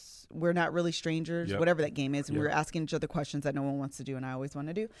Strangers. We're Not Really Strangers, whatever that game is. And we were asking each other questions that no one wants to do and I always want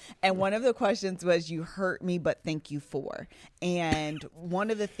to do. And one of the questions was, you hurt me, but thank you for. And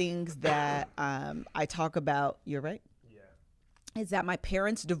one of the things that I talk about, you're right, is that my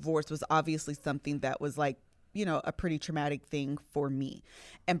parents' divorce was obviously something that was like, you know, a pretty traumatic thing for me.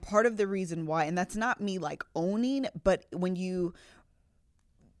 And part of the reason why, and that's not me like owning, but when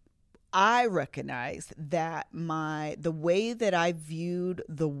I recognized that the way that I viewed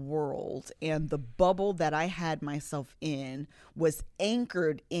the world and the bubble that I had myself in was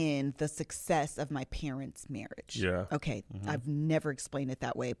anchored in the success of my parents' marriage. Yeah. Okay. I've never explained it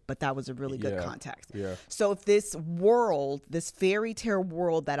that way, but that was a really good context. Yeah. So if this world, this fairy tale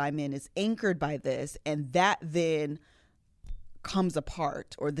world that I'm in is anchored by this, and that then comes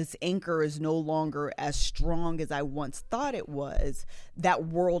apart, or this anchor is no longer as strong as I once thought it was, that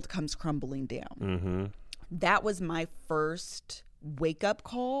world comes crumbling down. That was my first wake up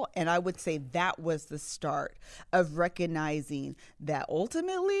call. And I would say that was the start of recognizing that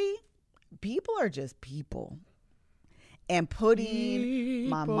ultimately people are just people. And putting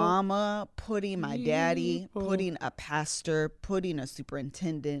my mama, putting my daddy, putting a pastor, putting a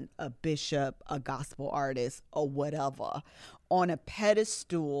superintendent, a bishop, a gospel artist, or whatever on a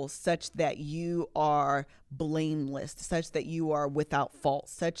pedestal such that you are blameless, such that you are without fault,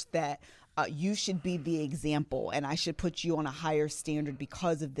 such that you should be the example and I should put you on a higher standard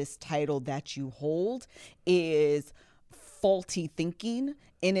because of this title that you hold is faulty thinking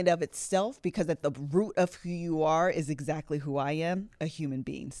in and of itself, because at the root of who you are is exactly who I am, a human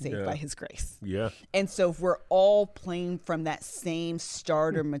being saved by his grace. Yeah. And so if we're all playing from that same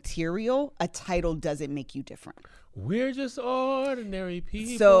starter material, a title doesn't make you different. We're just ordinary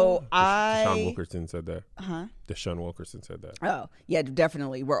people. So Deshaun Wilkerson said that. Deshaun Wilkerson said that. Oh, yeah,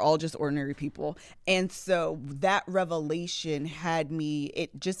 definitely. We're all just ordinary people. And so that revelation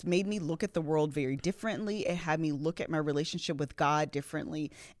it just made me look at the world very differently. It had me look at my relationship with God differently.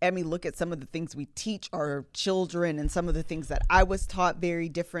 It had me look at some of the things we teach our children and some of the things that I was taught very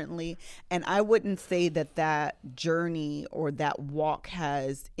differently. And I wouldn't say that journey or that walk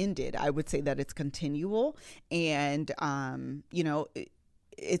has ended. I would say that it's continual. And,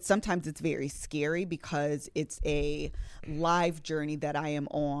 sometimes it's very scary because it's a live journey that I am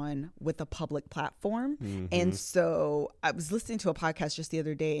on with a public platform. Mm-hmm. And so I was listening to a podcast just the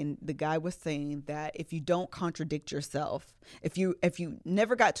other day, and the guy was saying that if you don't contradict yourself, if you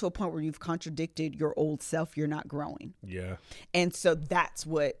never got to a point where you've contradicted your old self, you're not growing. Yeah. And so that's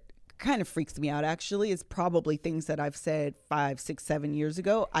what kind of freaks me out, actually, is probably things that I've said 5, 6, 7 years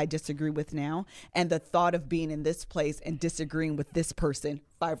ago I disagree with now. And the thought of being in this place and disagreeing with this person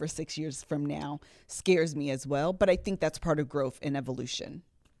 5 or 6 years from now scares me as well. But I think that's part of growth and evolution.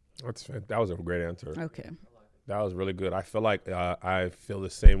 That was a great answer. Okay. That was really good. I feel like I feel the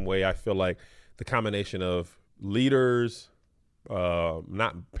same way. I feel like the combination of leaders,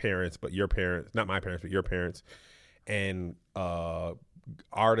 not parents, but your parents, not my parents, but your parents, and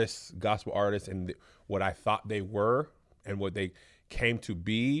artists, gospel artists, and what I thought they were and what they came to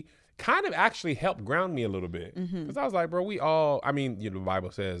be kind of actually helped ground me a little bit. Because I was like, bro, the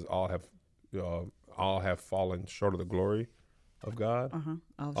Bible says all have fallen short of the glory of God.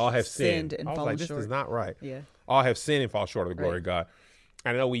 All have sinned and fallen short. This is not right. Yeah. All have sinned and fall short of the glory of God.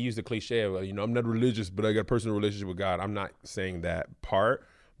 I know we use the cliche of, I'm not religious, but I got a personal relationship with God. I'm not saying that part,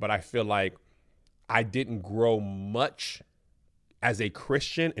 but I feel like I didn't grow much as a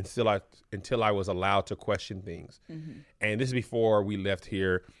Christian until I was allowed to question things. And this is before we left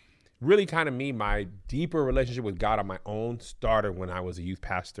here. Really kind of my deeper relationship with God on my own started when I was a youth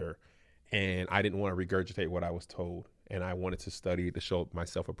pastor, and I didn't want to regurgitate what I was told, and I wanted to study to show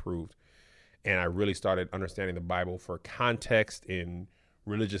myself approved. And I really started understanding the Bible for context in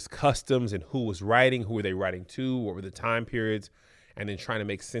religious customs and who was writing, who were they writing to, what were the time periods, and then trying to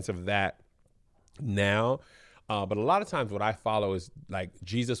make sense of that now. But a lot of times what I follow is like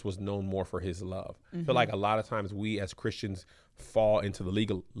Jesus was known more for his love. I feel like a lot of times we as Christians fall into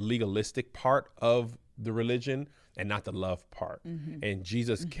the legalistic part of the religion and not the love part. And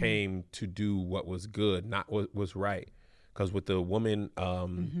Jesus came to do what was good, not what was right. Because with the woman,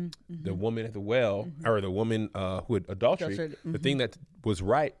 the woman at the well, or the woman who had adultery, the thing that was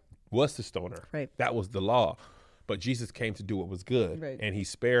right was to stone her. Right. That was the law. But Jesus came to do what was good, and he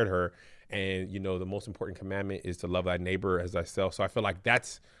spared her. And, the most important commandment is to love thy neighbor as thyself. So I feel like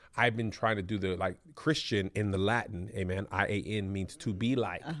I've been trying to do the Christian in the Latin, amen. IAN means to be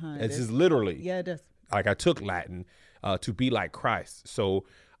like. This is literally. Yeah, it does. Like I took Latin to be like Christ. So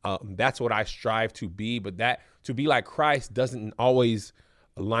that's what I strive to be. But that to be like Christ doesn't always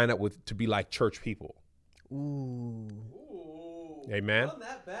line up with to be like church people. Ooh. Amen.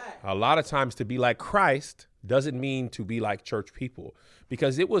 A lot of times to be like Christ doesn't mean to be like church people,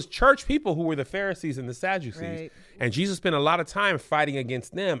 because it was church people who were the Pharisees and the Sadducees. Right. And Jesus spent a lot of time fighting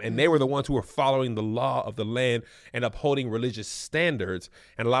against them. And they were the ones who were following the law of the land and upholding religious standards.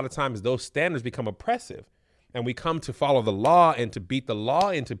 And a lot of times those standards become oppressive. And we come to follow the law and to beat the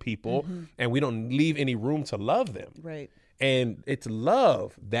law into people, and we don't leave any room to love them. Right. And it's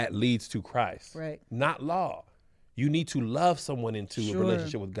love that leads to Christ, right? Not law. You need to love someone into a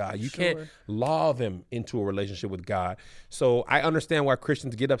relationship with God. You can't law them into a relationship with God. So I understand why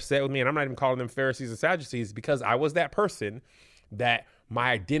Christians get upset with me, and I'm not even calling them Pharisees and Sadducees, because I was that person that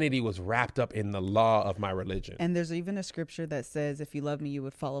my identity was wrapped up in the law of my religion. And there's even a scripture that says, if you love me, you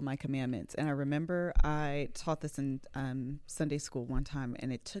would follow my commandments. And I remember I taught this in Sunday school one time,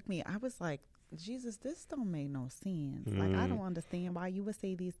 and it took me, I was like, Jesus, this don't make no sense. Like, I don't understand why you would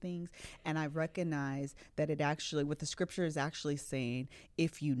say these things. And I recognize that it actually, what the scripture is actually saying,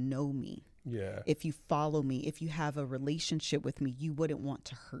 if you know me, Yeah. If you follow me, if you have a relationship with me, you wouldn't want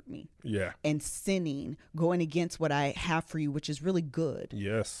to hurt me. Yeah. And sinning, going against what I have for you, which is really good.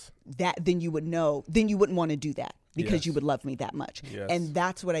 Yes. Then you would know, then you wouldn't want to do that because Yes. you would love me that much. Yes. And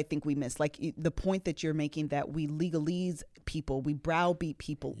that's what I think we miss. Like the point that you're making, that we legalese people, we browbeat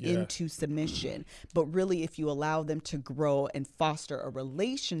people Yeah. into submission. But really, if you allow them to grow and foster a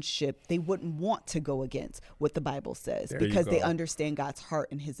relationship, they wouldn't want to go against what the Bible says There you because they go. understand God's heart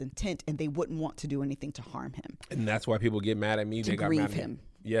and his intent, and they wouldn't want to do anything to harm him. And that's why people get mad at me. They got grieve mad at me. him.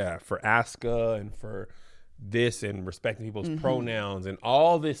 Yeah, for ASCA and for this and respecting people's Mm-hmm. pronouns and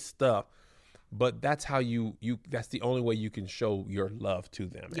all this stuff. But that's how you that's the only way you can show your love to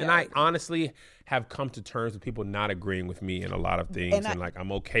them. And Yeah. I honestly have come to terms with people not agreeing with me in a lot of things. And And, like,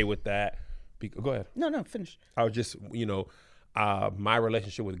 I'm okay with that. Go ahead. No, finish. I was just, my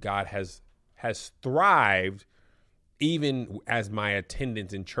relationship with God has thrived even as my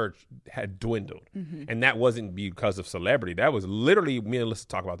attendance in church had dwindled. And that wasn't because of celebrity. That was literally, me and Alyssa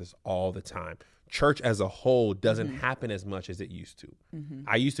talk about this all the time. Church as a whole doesn't happen as much as it used to.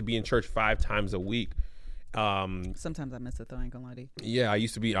 I used to be in church 5 times a week. Sometimes I miss it though, I ain't gonna lie to you. Yeah,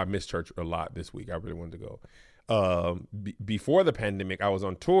 I missed church a lot this week. I really wanted to go. Before the pandemic, I was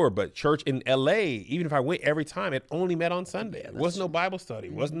on tour, but church in LA, even if I went every time, it only met on Sunday. There was no Bible study.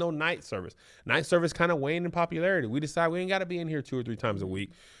 Was no night service. Night service kind of waned in popularity. We decided we ain't got to be in here 2 or 3 times a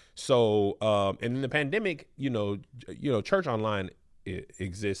week. So, and in the pandemic, church online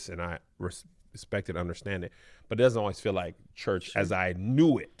exists, and I respect it, understand it, but it doesn't always feel like church as I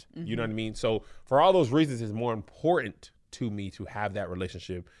knew it. You know what I mean? So for all those reasons, it's more important to me to have that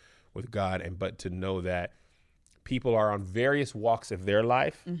relationship with God, but to know that people are on various walks of their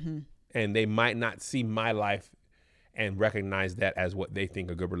life, and they might not see my life and recognize that as what they think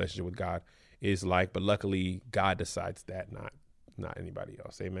a good relationship with God is like. But luckily, God decides that, not anybody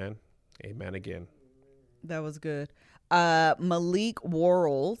else. Amen. Amen again. That was good. Malik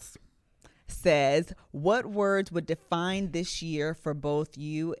Worrells says, what words would define this year for both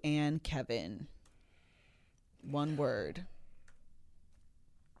you and Kevin? One word.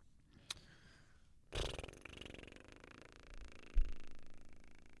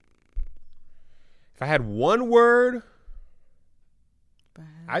 If I had one word,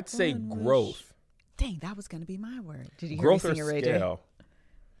 I'd say growth. Dang, that was going to be my word. Did you hear Growth me or sing it, Ray J? scale?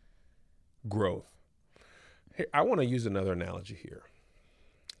 Growth. Hey, I want to use another analogy here.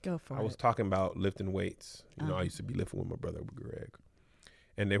 Go for I was it. talking about lifting weights. I used to be lifting with my brother Greg,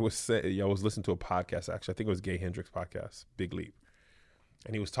 and I was listening to a podcast. Actually, I think it was Gay Hendricks' podcast, Big Leap,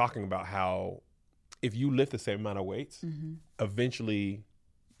 and he was talking about how if you lift the same amount of weights, eventually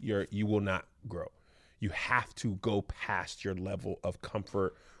you will not grow. You have to go past your level of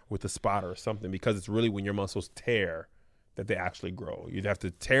comfort with a spotter or something, because it's really when your muscles tear that they actually grow. You'd have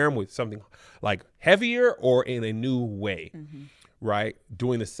to tear them with something like heavier or in a new way, right?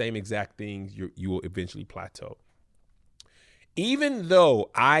 Doing the same exact things, you will eventually plateau. Even though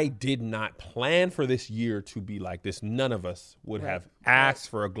I did not plan for this year to be like this, none of us would have asked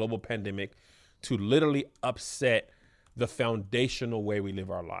for a global pandemic to literally upset the foundational way we live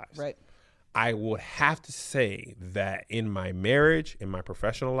our lives. Right. I would have to say that in my marriage, in my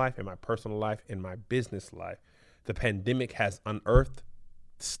professional life, in my personal life, in my business life, the pandemic has unearthed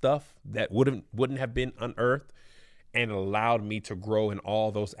stuff that wouldn't have been unearthed, and allowed me to grow in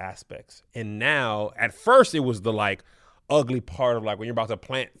all those aspects. And now, at first, it was the like ugly part of like when you're about to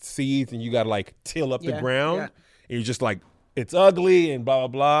plant seeds and you got to like till up the ground. Yeah. And you're just like, it's ugly and blah,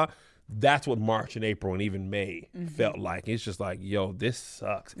 blah, blah. That's what March and April and even May felt like. It's just like, yo, this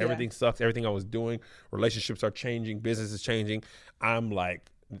sucks. Yeah. Everything sucks. Everything I was doing, relationships are changing, business is changing. I'm like,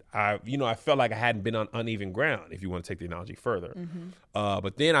 I felt like I hadn't been on uneven ground, if you want to take the analogy further.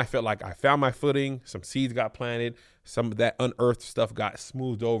 But then I felt like I found my footing. Some seeds got planted. Some of that unearthed stuff got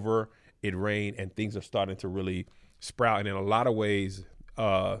smoothed over. It rained, and things are starting to really sprout. And in a lot of ways,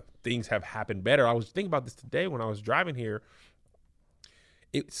 things have happened better. I was thinking about this today when I was driving here.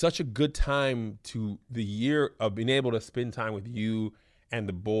 It's such a good time to the year of being able to spend time with you and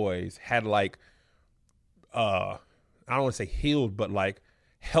the boys had like, I don't want to say healed, but like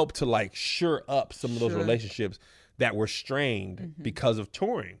helped to like sure up some of those relationships that were strained because of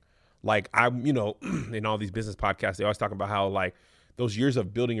touring. Like I'm, in all these business podcasts, they always talk about how like those years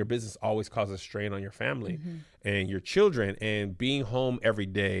of building your business always causes strain on your family and your children, and being home every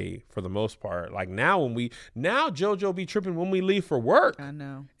day for the most part. Like now JoJo be tripping when we leave for work. I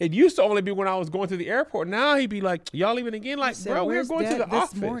know. It used to only be when I was going to the airport. Now he'd be like, y'all leaving again? Like, Said, bro, we're "Where's going to Dad the this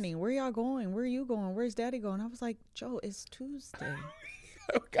office. morning. Where y'all going? Where are you going? Where's Daddy going?" I was like, "Joe, it's Tuesday.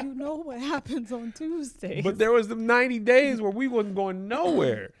 You know what happens on Tuesday." But there was the 90 days where we wasn't going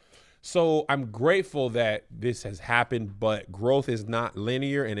nowhere. So I'm grateful that this has happened, but growth is not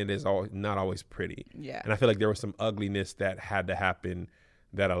linear and it is not always pretty. Yeah. And I feel like there was some ugliness that had to happen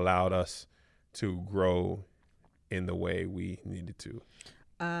that allowed us to grow in the way we needed to.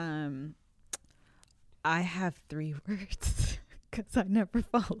 I have 3 words because I never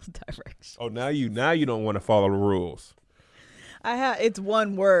follow directions. Oh, now you don't want to follow the rules. It's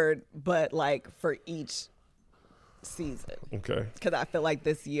 1 word, but like for each season. Okay. Because I feel like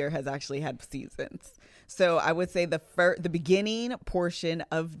this year has actually had seasons. So I would say the beginning portion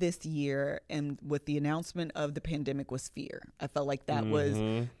of this year and with the announcement of the pandemic was fear. I felt like that was,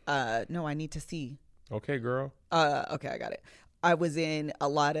 no, I need to see. Okay, girl. Okay, I got it. I was in a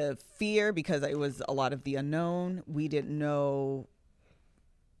lot of fear because it was a lot of the unknown. We didn't know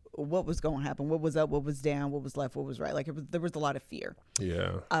what was going to happen, what was up, what was down, what was left, what was right. Like there was a lot of fear.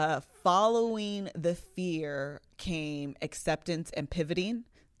 Yeah. Following the fear came acceptance and pivoting.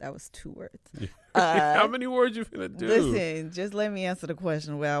 That was 2 words. How many words you finna do? Listen, just let me answer the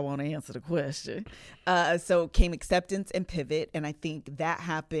question where I want to answer the question. So came acceptance and pivot. And I think that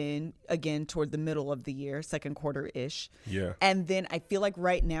happened again toward the middle of the year, second quarter-ish. Yeah. And then I feel like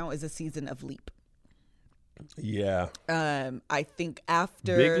right now is a season of leap. Yeah. I think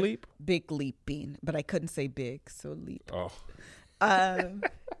after Big leap? Big leaping, but I couldn't say big, so leap. Oh.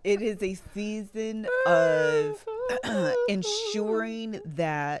 It is a season of ensuring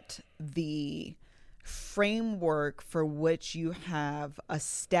that the framework for which you have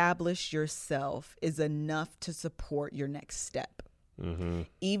established yourself is enough to support your next step. Mm-hmm.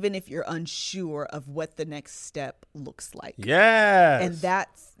 Even if you're unsure of what the next step looks like. Yes. And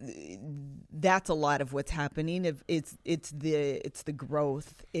that's a lot of what's happening. It's the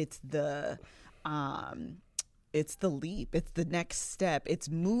growth. It's the leap. It's the next step. It's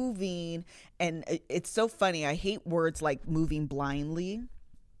moving. And it's so funny. I hate words like moving blindly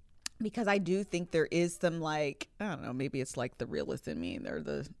because I do think there is some like, I don't know, maybe it's like the realist in me or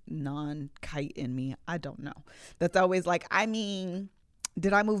the non-kite in me. I don't know. That's always like, I mean,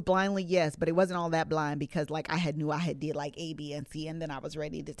 did I move blindly? Yes, but it wasn't all that blind because like I knew I had did like A, B, and C, and then I was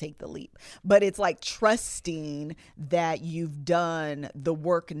ready to take the leap. But it's like trusting that you've done the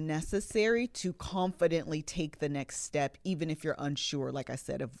work necessary to confidently take the next step, even if you're unsure, like I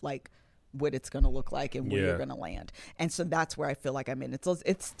said, of like what it's going to look like and where you're going to land. And so that's where I feel like I'm in. It's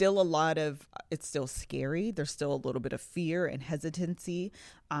still scary. There's still a little bit of fear and hesitancy,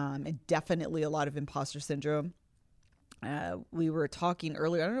 and definitely a lot of imposter syndrome. We were talking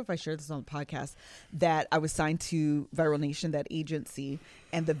earlier, I don't know if I shared this on the podcast, that I was signed to Viral Nation, that agency,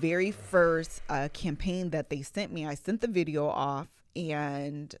 and the very first campaign that they sent me, I sent the video off,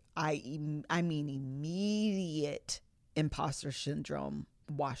 and I mean immediate imposter syndrome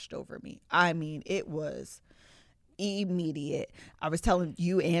washed over me. I mean, it was immediate. I was telling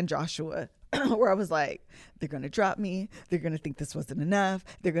you and Joshua where I was like, they're going to drop me. They're going to think this wasn't enough.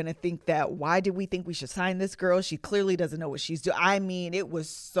 They're going to think that, why did we think we should sign this girl? She clearly doesn't know what she's doing. I mean, it was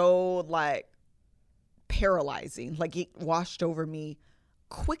so like paralyzing. Like it washed over me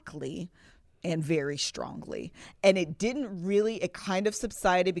quickly and very strongly. And it kind of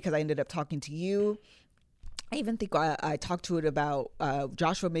subsided because I ended up talking to you. I even think I talked to it about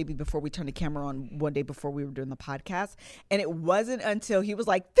Joshua maybe before we turned the camera on one day before we were doing the podcast. And it wasn't until he was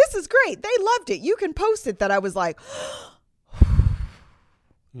like, this is great. They loved it. You can post it, that I was like,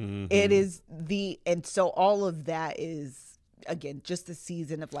 mm-hmm. It is and so all of that is, again, just a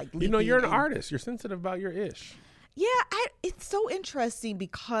season of like, you're an artist. You're sensitive about your ish. Yeah. It's so interesting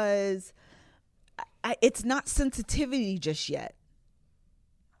because it's not sensitivity just yet.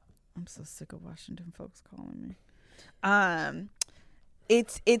 I'm so sick of Washington folks calling me.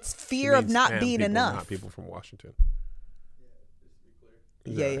 It's fear of not being enough. Not people from Washington.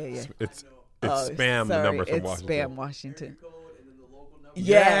 Yeah. It's spam. Sorry, the number from Washington. It's spam Washington.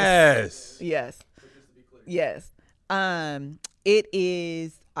 Yes. It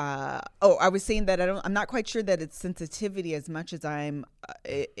is. I was saying that I'm not quite sure that it's sensitivity as much as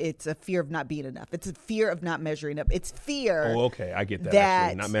it's a fear of not being enough. It's a fear of not measuring up. It's fear. Oh, okay. I get that.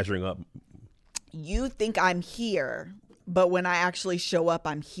 Actually. Not measuring up. You think I'm here, but when I actually show up,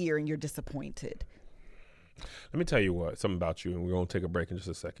 I'm here and you're disappointed. Let me tell you something about you, and we're going to take a break in just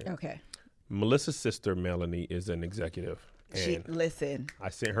a second. Okay. Melissa's sister, Melanie, is an executive. Listen. I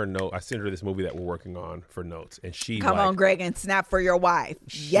sent her this movie that we're working on for notes, and she come on, Greg, and snap for your wife.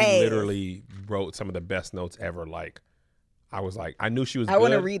 She literally wrote some of the best notes ever. Like, I was like, I knew she was. I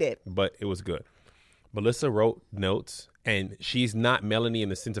want to read it, but it was good. Melissa wrote notes, and she's not Melanie in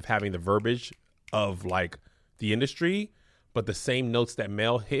the sense of having the verbiage of like the industry, but the same notes that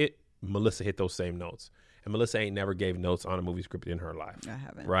Mel hit, Melissa hit those same notes. And Melissa ain't never gave notes on a movie script in her life. I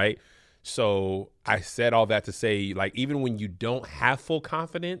haven't. Right? So I said all that to say, like, even when you don't have full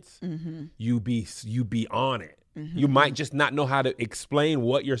confidence, you be on it. You might just not know how to explain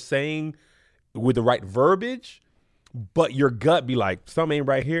what you're saying with the right verbiage, but your gut be like, some ain't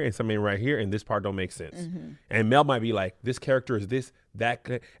right here and some ain't right here, and this part don't make sense. And Mel might be like, this character is this, that,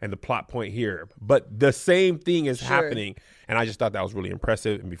 and the plot point here. But the same thing is happening. And I just thought that was really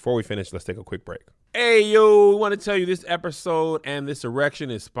impressive. And before we finish, let's take a quick break. Hey, yo, we want to tell you this episode and this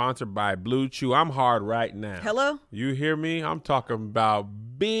erection is sponsored by Blue Chew. I'm hard right now. Hello? You hear me? I'm talking about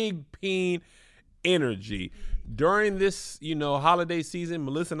Big Peen Energy. During this, holiday season,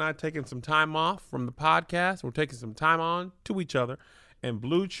 Melissa and I taking some time off from the podcast. We're taking some time on to each other. And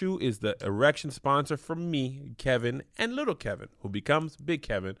Blue Chew is the erection sponsor for me, Kevin, and little Kevin, who becomes Big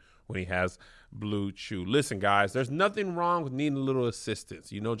Kevin when he has Blue Chew. Listen, guys, there's nothing wrong with needing a little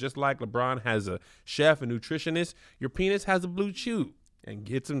assistance. Just like LeBron has a chef, a nutritionist, your penis has a Blue Chew and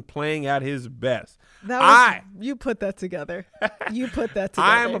gets him playing at his best. You put that together.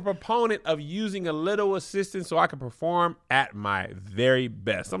 I am a proponent of using a little assistance so I can perform at my very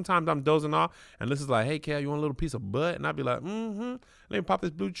best. Sometimes I'm dozing off, and Liz is like, hey, Cal, you want a little piece of butt? And I'll be like, let me pop this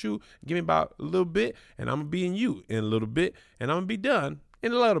Blue Chew, give me about a little bit, and I'm going to be in you in a little bit, and I'm going to be done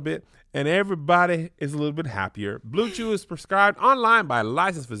in a little bit, and everybody is a little bit happier. Blue Chew is prescribed online by a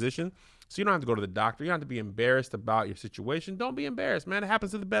licensed physician, so you don't have to go to the doctor. You don't have to be embarrassed about your situation. Don't be embarrassed, man. It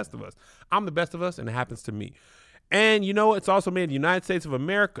happens to the best of us. I'm the best of us, and it happens to me. And it's also made in the United States of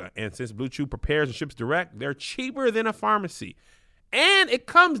America. And since Blue Chew prepares and ships direct, they're cheaper than a pharmacy. And it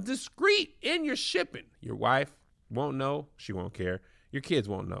comes discreet in your shipping. Your wife won't know. She won't care. Your kids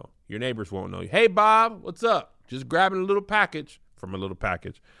won't know. Your neighbors won't know. Hey, Bob, what's up? Just grabbing a little package from a little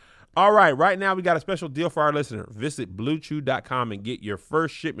package. All right now we got a special deal for our listener. Visit BlueChew.com and get your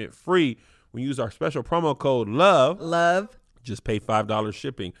first shipment free when you use our special promo code LOVE. Just pay $5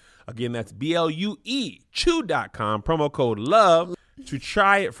 shipping. Again, that's BLUE Chew.com, promo code LOVE to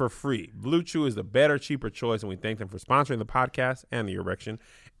try it for free. Blue Chew is the better, cheaper choice, and we thank them for sponsoring the podcast and the erection.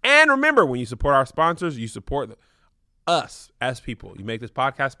 And remember, when you support our sponsors, you support us as people. You make this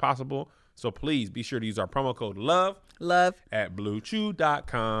podcast possible. So please be sure to use our promo code LOVE at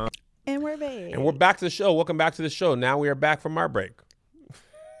BlueChew.com. And we're back. And we're back to the show. Welcome back to the show. Now we are back from our break.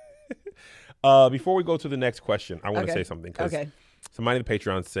 Before we go to the next question, I want to say something. Because somebody in the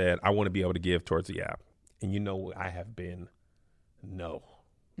Patreon said, I want to be able to give towards the app. And I have been, no.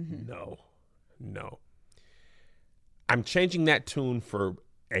 I'm changing that tune for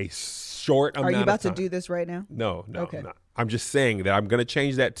a short amount of time. Are you about to do this right now? No, I'm not. I'm just saying that I'm going to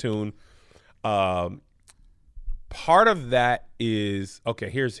change that tune. Part of that is,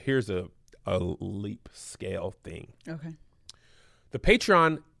 here's a leap scale thing. Okay. The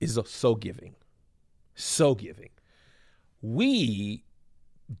Patreon is so giving. We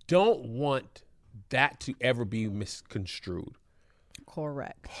don't want that to ever be misconstrued.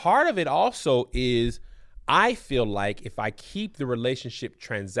 Correct. Part of it also is I feel like if I keep the relationship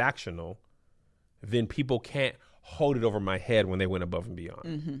transactional, then people can't hold it over my head when they went above and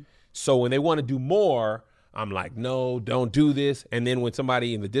beyond. So when they want to do more, I'm like, no, don't do this. And then when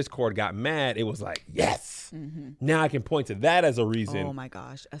somebody in the Discord got mad, it was like, yes. Now I can point to that as a reason. Oh my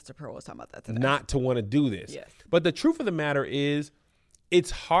gosh, Esther Pearl was talking about that today. Not to want to do this. Yes. But the truth of the matter is,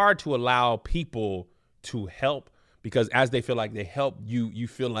 it's hard to allow people to help because as they feel like they help you, you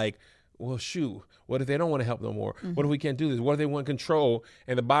feel like, well, shoot, what if they don't want to help no more? What if we can't do this? What if they want control?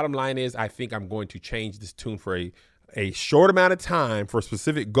 And the bottom line is, I think I'm going to change this tune for a short amount of time for a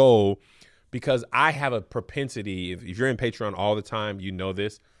specific goal because I have a propensity, if you're in Patreon all the time, you know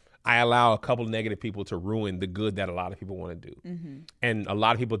this, I allow a couple negative people to ruin the good that a lot of people want to do. And a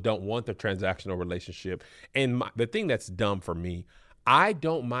lot of people don't want the transactional relationship. And the thing that's dumb for me, I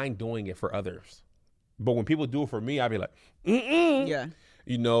don't mind doing it for others. But when people do it for me, I'd be like, Yeah.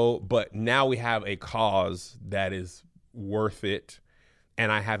 But now we have a cause that is worth it.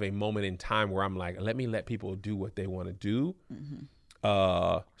 And I have a moment in time where I'm like, let people do what they want to do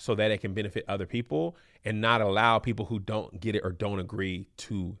so that it can benefit other people and not allow people who don't get it or don't agree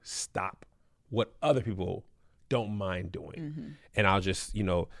to stop what other people don't mind doing. And I'll just,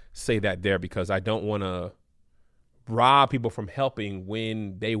 say that there because I don't want to rob people from helping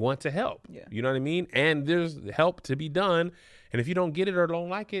when they want to help. Yeah. You know what I mean? And there's help to be done. And if you don't get it or don't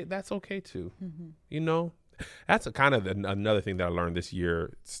like it, that's okay too. That's a kind of another thing that I learned this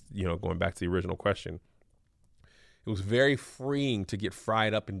year, going back to the original question. It was very freeing to get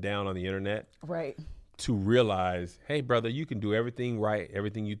fried up and down on the internet. Right. To realize, hey, brother, you can do everything right,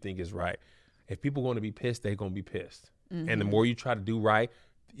 everything you think is right. If people want to be pissed, they're going to be pissed. And the more you try to do right,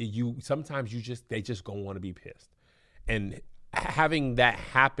 sometimes they just gonna want to be pissed. And having that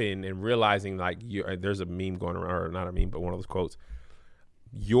happen and realizing like there's a meme going around, or not a meme, but one of those quotes,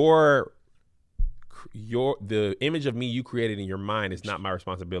 the image of me you created in your mind is not my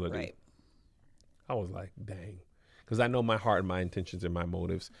responsibility. Right. I was like, dang. Because I know my heart and my intentions and my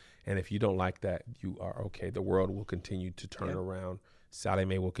motives. And if you don't like that, you are okay. The world will continue to turn around. Sally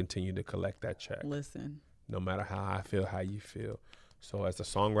Mae will continue to collect that check. Listen. No matter how I feel, how you feel. So as the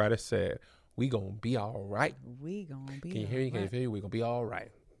songwriter said, we gonna be all right. We gonna be. Can you hear me? Can you feel me? We gonna be all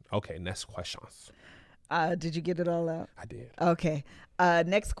right. Okay, next questions. Did you get it all out? I did. Okay.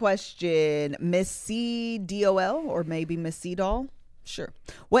 Next question, Miss C DOL, or maybe Miss C Doll. Sure.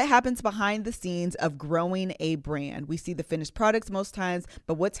 What happens behind the scenes of growing a brand? We see the finished products most times,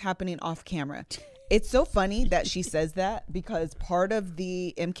 but what's happening off camera? It's so funny that she says that, because part of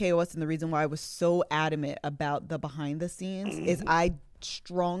the MKOS and the reason why I was so adamant about the behind the scenes is I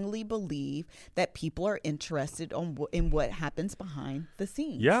strongly believe that people are interested in what happens behind the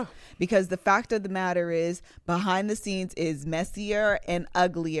scenes. Yeah. Because the fact of the matter is, behind the scenes is messier and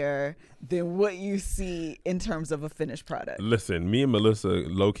uglier than what you see in terms of a finished product. Listen, me and Melissa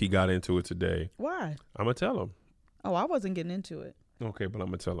low-key got into it today. Why? I'm going to tell them. Oh, I wasn't getting into it. Okay, but I'm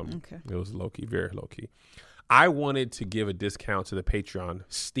going to tell them. Okay. It was low-key, very low-key. I wanted to give a discount to the Patreon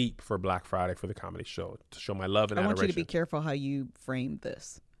steep for Black Friday for the comedy show, to show my love and I adoration. want you to be careful how you frame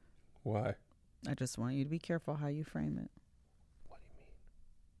this. Why? I just want you to be careful how you frame it. What do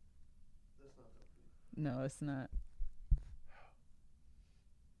you mean? No, it's not.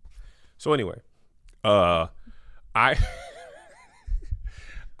 So anyway, I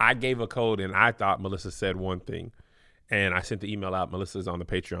I gave a code and I thought Melissa said one thing. And I sent the email out. Melissa's on the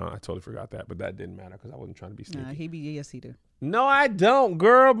Patreon. I totally forgot that, but that didn't matter because I wasn't trying to be sneaky. Yes, he do. No, I don't,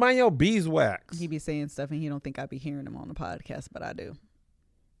 girl. Mind your beeswax. He be saying stuff and he don't think I be hearing him on the podcast, but I do.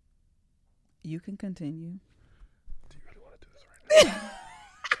 You can continue. Do you really want to do this right now?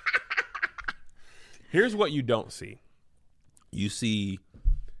 Here's what you don't see. You see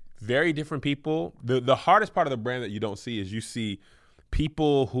very different people. The hardest part of the brand that you don't see is you see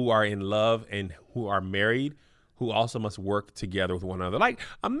people who are in love and who are married, who also must work together with one another. Like,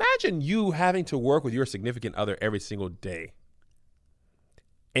 imagine you having to work with your significant other every single day.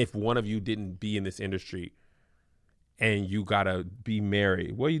 If one of you didn't be in this industry and you gotta be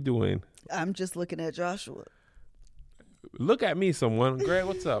married, what are you doing? I'm just looking at Joshua. Look at me, someone. Greg,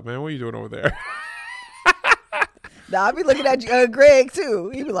 what's up, man? What are you doing over there? Now, I'll be looking at Greg, too.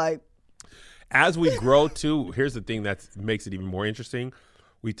 He be like. As we grow, too, here's the thing that makes it even more interesting.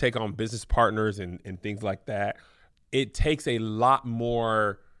 We take on business partners and things like that. It takes a lot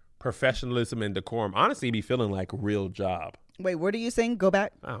more professionalism and decorum. Honestly, it'd be feeling like a real job. Wait, what are you saying? Go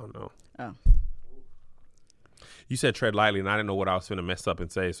back. I don't know. Oh. You said tread lightly, and I didn't know what I was going to mess up and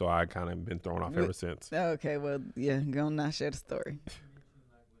say, so I kind of been thrown off ever since. Okay, well, yeah, go on now, share the story.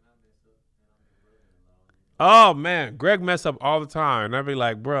 Oh, man, Greg mess up all the time. And I'd be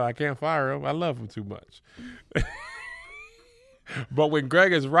like, bro, I can't fire him. I love him too much. But when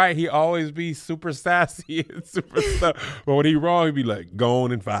Greg is right, he always be super sassy and super stuff. But when he wrong, he be like, go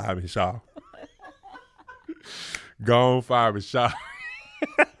on and fire me, Shaw. Go on, fire me, Shaw.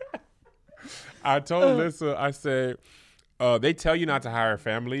 I told Alyssa, I said, they tell you not to hire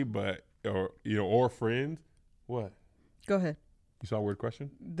family, or friends. What? Go ahead. You saw a weird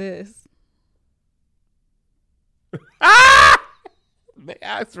question? This. They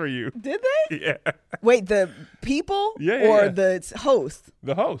asked for you. Did they? Yeah. Wait, the people or the host?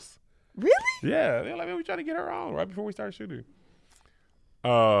 The host. Really? Yeah. They're like, man, we trying to get her on right before we started shooting.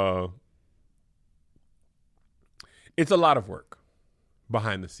 It's a lot of work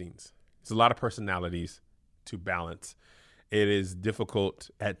behind the scenes. It's a lot of personalities to balance. It is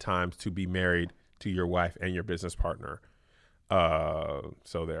difficult at times to be married to your wife and your business partner.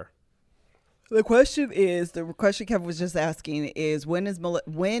 So there. The question Kevin was just asking is, when is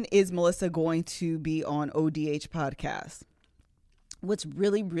Melissa going to be on ODH podcast? What's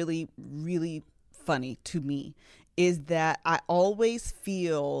really, really, really funny to me is that I always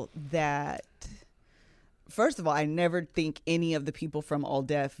feel that, first of all, I never think any of the people from All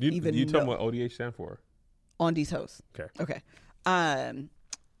Def even You tell know. them what ODH stand for? On these hosts. Okay. I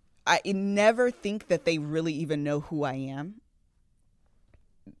never think that they really even know who I am.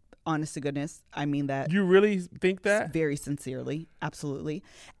 Honest to goodness, I mean that. You really think that? Very sincerely, absolutely.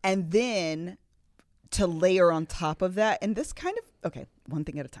 And then to layer on top of that, and this kind of, okay, one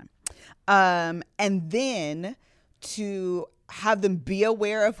thing at a time. And then to have them be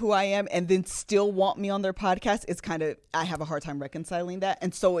aware of who I am and then still want me on their podcast, it's kind of, I have a hard time reconciling that.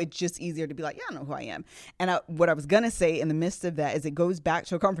 And so it's just easier to be like, yeah, I know who I am. And what I was going to say in the midst of that is it goes back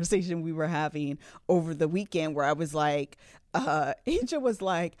to a conversation we were having over the weekend where I was like, Angel was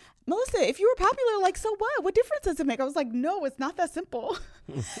like, Melissa, if you were popular, like, so what? What difference does it make? I was like, no, it's not that simple.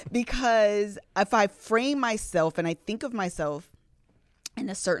 Because if I frame myself and I think of myself in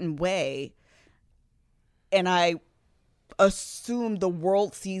a certain way, and I assume the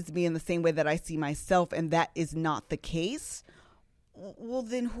world sees me in the same way that I see myself, and that is not the case, well,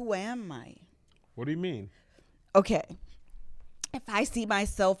 then who am I? What do you mean? Okay. If I see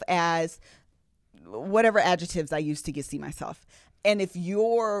myself as whatever adjectives I use to see myself, and if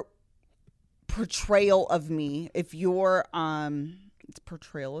your portrayal of me, if your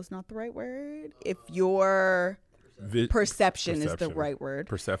portrayal is not the right word, if your perception is the right word.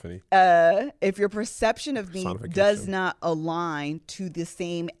 Persephone. If your perception of me does not align to the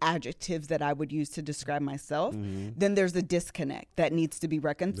same adjectives that I would use to describe myself, then there's a disconnect that needs to be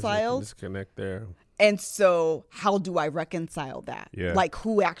reconciled. There's a disconnect there. And so how do I reconcile that? Yeah. Like,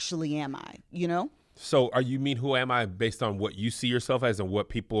 who actually am I, you know? So are you mean who am I based on what you see yourself as and what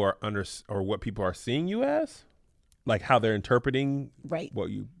people are or what people are seeing you as? Like how they're interpreting what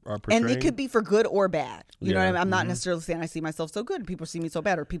you are portraying? And it could be for good or bad. You know what I mean? I'm not necessarily saying I see myself so good and people see me so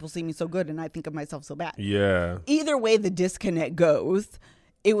bad, or people see me so good and I think of myself so bad. Yeah. Either way the disconnect goes,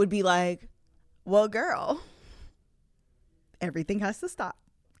 it would be like, well, girl, everything has to stop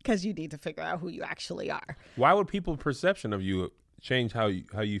because you need to figure out who you actually are. Why would people's perception of you change how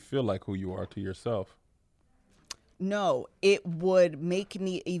you feel like who you are to yourself? No, it would make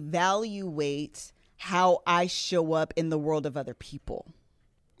me evaluate how I show up in the world of other people.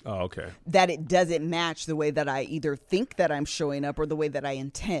 Oh, okay. That it doesn't match the way that I either think that I'm showing up or the way that I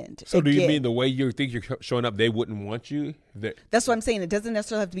intend. So do you mean the way you think you're showing up, they wouldn't want you? That's what I'm saying. It doesn't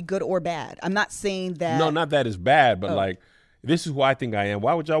necessarily have to be good or bad. I'm not saying that. No, not that it's bad, but like, this is who I think I am.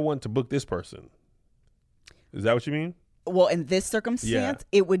 Why would y'all want to book this person? Is that what you mean? Well, in this circumstance,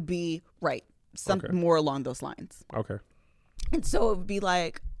 it would be something more along those lines. Okay. And so it would be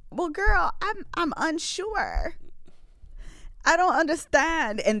like, well, girl, I'm unsure. I don't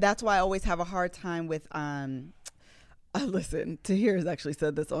understand. And that's why I always have a hard time with listen, Tahir has actually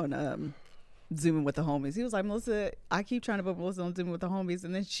said this on Zooming with the Homies. He was like, Melissa, I keep trying to book Melissa on Zooming with the Homies,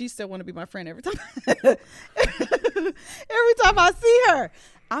 and then she still want to be my friend every time. Every time I see her.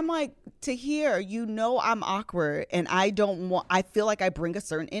 I'm like, Tahir, you know I'm awkward, and I feel like I bring a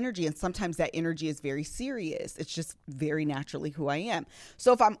certain energy, and sometimes that energy is very serious. It's just very naturally who I am.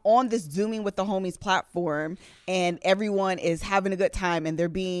 So if I'm on this Zooming with the Homies platform and everyone is having a good time and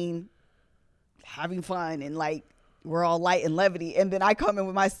they're having fun and like we're all light and levity, and then I come in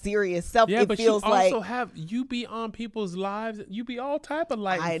with my serious self, yeah, it but feels you like also you be on people's lives. You be all type of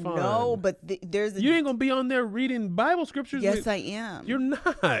light and fun. I know, but you ain't gonna be on there reading Bible scriptures. Yes, I am. You're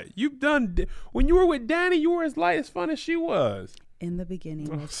not. You've done when you were with Danny. You were as light as fun as she was. In the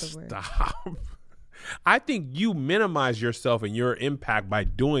beginning, was the word. Stop. I think you minimize yourself and your impact by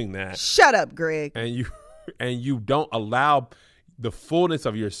doing that. Shut up, Greg. And you don't allow the fullness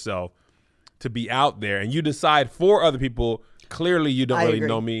of yourself to be out there, and you decide for other people. Clearly, you don't really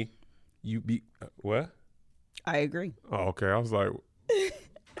know me. You be what? I agree. Oh, okay. I was like,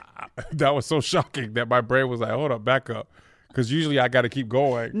 that was so shocking that my brain was like, hold up, back up, because usually I got to keep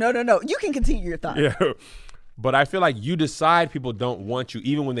going. No. You can continue your thought. Yeah, but I feel like you decide people don't want you,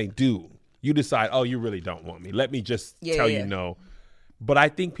 even when they do. You decide, oh, you really don't want me. Let me just tell you no. But I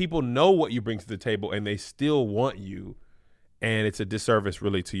think people know what you bring to the table, and they still want you. And it's a disservice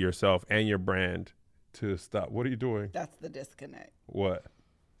really to yourself and your brand to stop. What are you doing? That's the disconnect. What?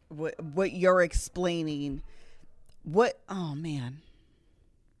 What you're explaining. Oh, man.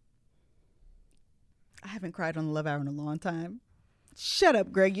 I haven't cried on the Love Hour in a long time. Shut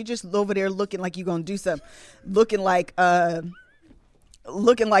up, Greg. You just over there looking like you're going to do something. Looking like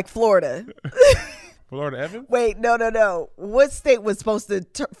Florida. Florida Evans? Wait, no. What state was supposed to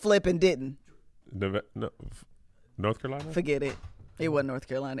flip and didn't? No. North Carolina? Forget it. It wasn't North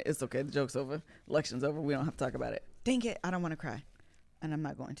Carolina. It's okay. The joke's over. Election's over. We don't have to talk about it. Dang it. I don't want to cry. And I'm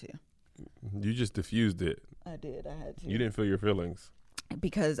not going to. You just diffused it. I did. I had to. You didn't feel your feelings.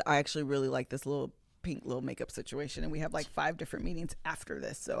 Because I actually really like this little pink little makeup situation. And we have like 5 different meetings after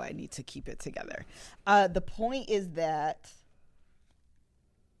this. So I need to keep it together. The point is that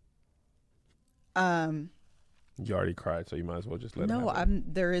you already cried, so you might as well just let it happen. No,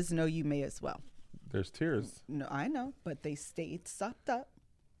 there is no you may as well. There's tears. No, I know, but they stayed stopped up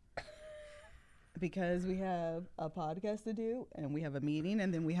because we have a podcast to do, and we have a meeting,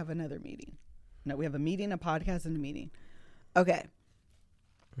 and then we have another meeting. No, we have a meeting, a podcast, and a meeting. Okay.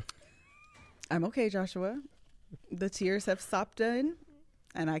 I'm okay, Joshua. The tears have stopped in,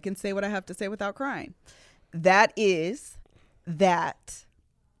 and I can say what I have to say without crying. That is that.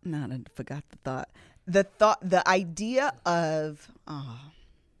 No, I forgot the thought. The idea of.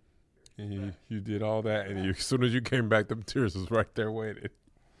 And you did all that, and as soon as you came back, the tears was right there waiting.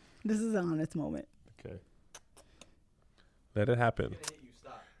 This is an honest moment. Okay. Let it happen.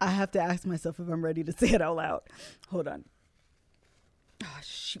 I have to ask myself if I'm ready to say it out loud. Hold on. Oh,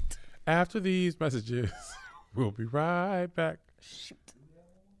 shoot. After these messages, we'll be right back. Shoot.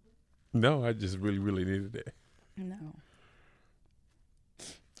 No, I just really, really needed it. No.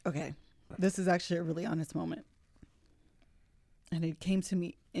 Okay. This is actually a really honest moment. And it came to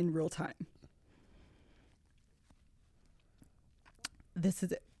me in real time. This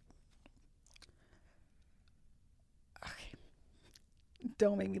is it. Okay.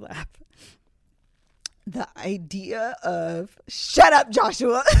 Don't make me laugh. The idea of... Shut up,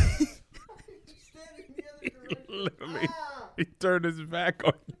 Joshua! Literally, he turned his back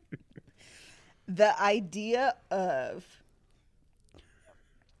on you. The idea of...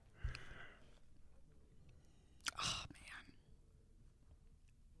 Oh, man.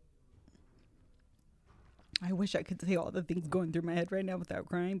 I wish I could say all the things going through my head right now without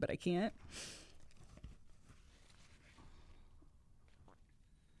crying, but I can't.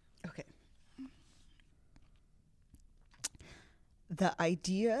 Okay. The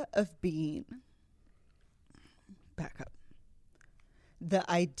idea of being... Back up. The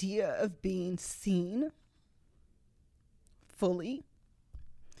idea of being seen fully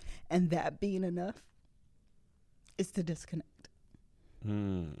and that being enough is the disconnect.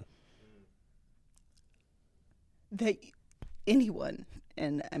 That anyone,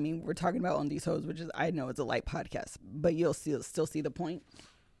 and I mean, we're talking about On These Hoes, which is, I know it's a light podcast, but you'll still see the point.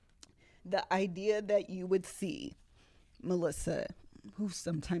 The idea that you would see Melissa, who's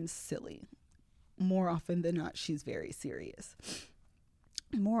sometimes silly, more often than not, she's very serious.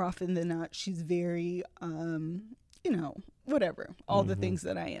 More often than not, she's very, whatever, all the things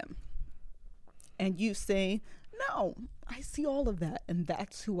that I am. And you say, no, I see all of that, and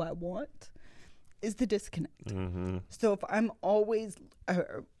that's who I want, is the disconnect. So if I'm always,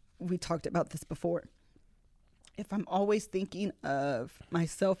 we talked about this before, if I'm always thinking of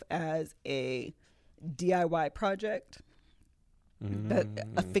myself as a DIY project,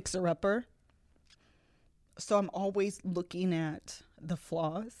 a fixer-upper, so I'm always looking at the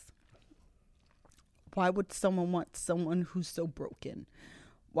flaws. Why would someone want someone who's so broken?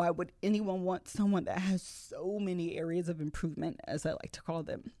 Why would anyone want someone that has so many areas of improvement, as I like to call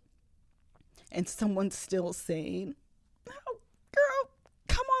them? And someone's still saying, oh, girl,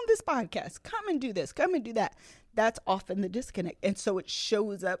 come on this podcast. Come and do this. Come and do that. That's often the disconnect. And so it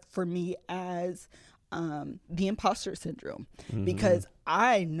shows up for me as the imposter syndrome, because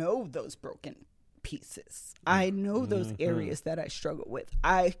I know those broken pieces. I know those areas that I struggle with.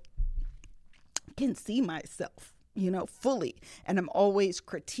 I can see myself, fully, and I'm always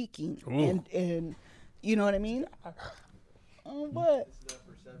critiquing and you know what I mean? What?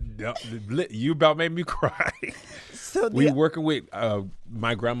 You about made me cry. So we working with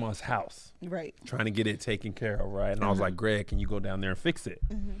my grandma's house, right? Trying to get it taken care of, right? And I was like, Greg, can you go down there and fix it?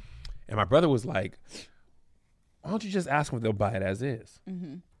 And my brother was like, why don't you just ask them if they'll buy it as is?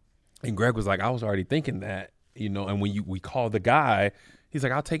 And Greg was like, I was already thinking that, and when we called the guy, he's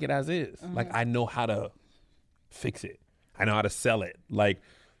like, I'll take it as is. Like, I know how to fix it. I know how to sell it. Like,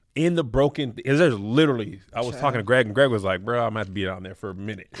 in the broken, there's literally, I was talking to Greg, and Greg was like, bro, I'm going to have to be down there for a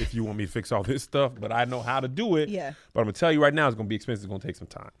minute if you want me to fix all this stuff, but I know how to do it. Yeah. But I'm going to tell you right now, it's going to be expensive. It's going to take some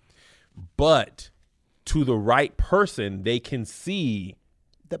time. But to the right person, they can see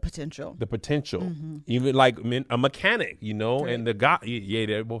the potential. Even like a mechanic, right. And the guy,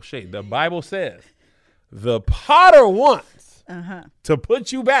 the Bible says the potter wants to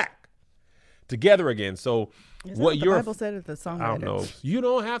put you back together again. So is what the Bible said at the songwriter? I don't know. You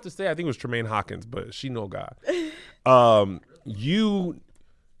don't have to say. I think it was Tremaine Hawkins, but she know God. You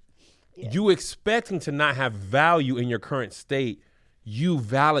expecting to not have value in your current state, you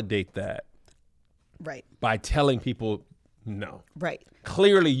validate that, right? By telling people no, right?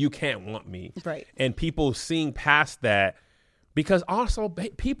 Clearly, you can't want me, right? And people seeing past that, because also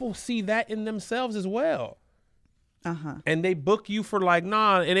people see that in themselves as well. And they book you for like,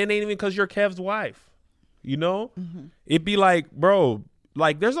 nah, and it ain't even because you're Kev's wife. It'd be like, bro,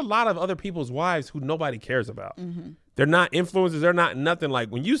 like there's a lot of other people's wives who nobody cares about. They're not influencers. They're not nothing. Like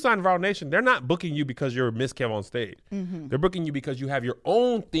when you sign Viral Nation, they're not booking you because you're Miss Kev on stage. They're booking you because you have your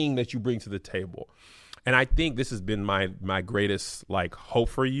own thing that you bring to the table. And I think this has been my greatest like hope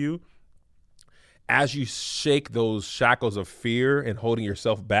for you as you shake those shackles of fear and holding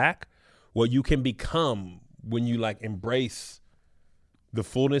yourself back, what you can become when you like embrace the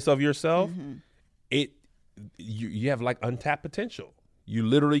fullness of yourself, you have like untapped potential. You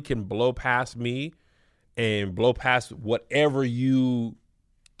literally can blow past me and blow past whatever you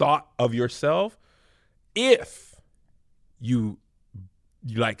thought of yourself if you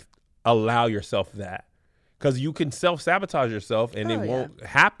like allow yourself that. Because you can self-sabotage yourself and it won't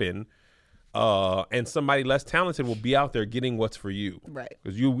happen. And somebody less talented will be out there getting what's for you. Right.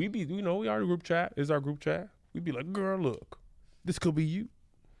 Because we are a group chat. It's our group chat. We'd be like, girl, look, this could be you.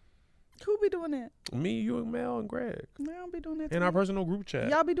 Who be doing that? Me, you, and Mel, and Greg. I don't be doing that. In our personal group chat.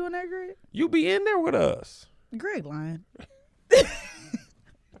 Y'all be doing that, Greg? You be in there with us. Greg lying.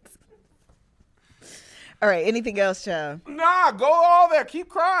 All right. Anything else, child? Nah, go all there. Keep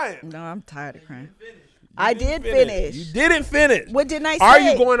crying. No, I'm tired of crying. I did finish. You didn't finish. What didn't I say? Are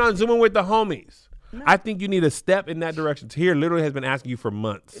you going on Zooming with the homies? No. I think you need a step in that direction. Tahir literally has been asking you for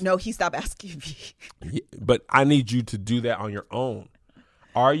months. No, he stopped asking me. But I need you to do that on your own.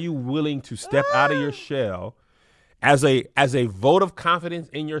 Are you willing to step out of your shell as a vote of confidence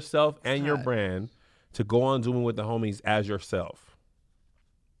in yourself and your brand to go on Zooming with the homies as yourself?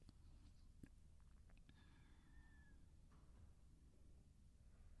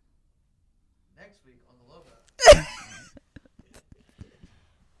 Next week on the Love App.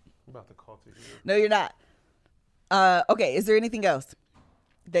 I'm about to call to you. No, you're not. Okay, is there anything else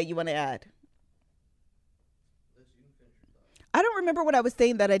that you want to add? I don't remember what I was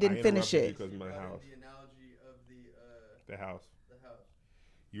saying that I didn't finish it. Because my house. The analogy of The house. the house.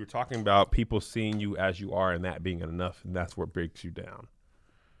 You were talking about people seeing you as you are and that being enough, and that's what breaks you down.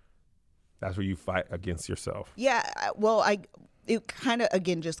 That's where you fight against yourself. Yeah, well, it kind of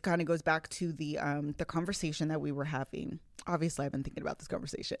again just kind of goes back to the conversation that we were having. Obviously, I've been thinking about this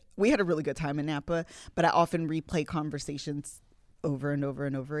conversation. We had a really good time in Napa, but I often replay conversations over and over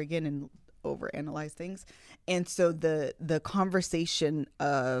and over again and overanalyze things. And so the conversation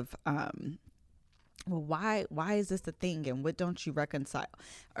of well, why is this a thing, and what don't you reconcile,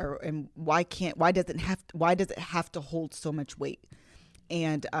 and why does it have to hold so much weight?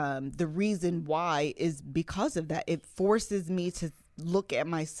 And the reason why is because of that. It forces me to look at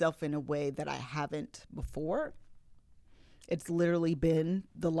myself in a way that I haven't before. It's literally been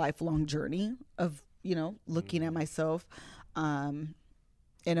the lifelong journey of, looking at myself in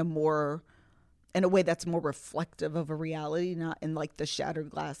a way that's more reflective of a reality, not in like the shattered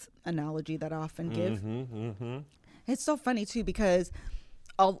glass analogy that I often give. It's so funny too, because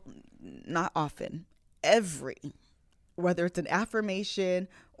not often, whether it's an affirmation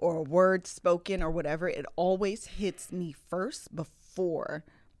or a word spoken or whatever, it always hits me first before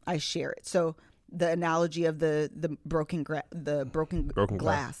I share it. So the analogy of the broken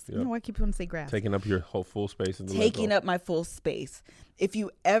glass. Yep. You know, I keep wanting to say grass. Taking up your whole full space. Taking up my full space. If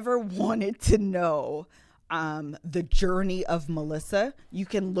you ever wanted to know the journey of Melissa, you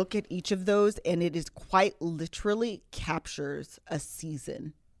can look at each of those, and it is quite literally captures a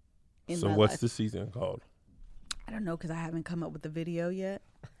season in my life. So what's the season called? I don't know, because I haven't come up with the video yet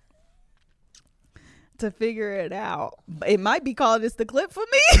to figure it out. It might be called It's the Clip for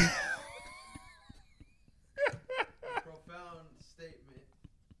Me. Profound statement.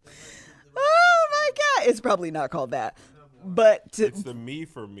 Oh my God. It's probably not called that. But It's the me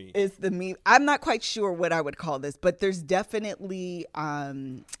for me. It's the me. I'm not quite sure what I would call this, but there's definitely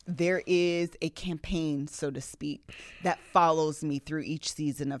there is a campaign, so to speak, that follows me through each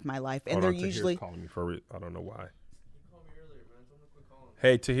season of my life, and they're usually calling me for it. I don't know why. You called me earlier, man. Tell me to quit calling.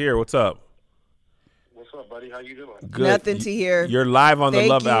 Hey, Tahir, what's up? What's up, buddy? How you doing? Good. nothing to hear. You're live on the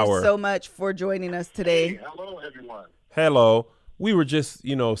Love Hour. Thank you so much for joining us today. Hey, hello, everyone. Hello. We were just,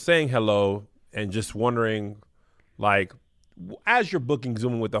 saying hello and just wondering, like, as you're booking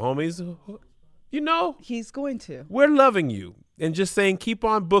Zooming with the homies, He's going to. we're loving you and just saying keep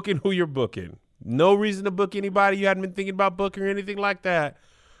on booking who you're booking. No reason to book anybody you hadn't been thinking about booking or anything like that.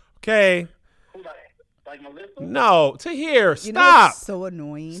 Okay. Who like Melissa? No, Tahir, You know stop. what's so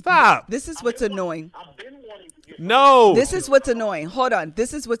annoying? Stop. This is what's annoying. I've been wanting to get No. This is what's annoying. Hold on.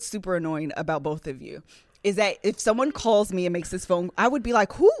 This is what's super annoying about both of you. Is that if someone calls me and makes this phone, I would be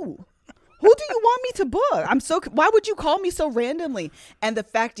like, who? Who do you want me to book? Why would you call me so randomly? And the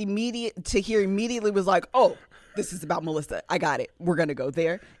fact Tahir immediately was like, oh, this is about Melissa. I got it. We're going to go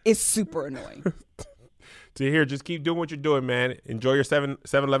there. It's super annoying. Tahir, just keep doing what you're doing, man. Enjoy your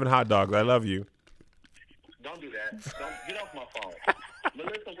 7-Eleven hot dogs. I love you. Don't do that. Don't get off my phone.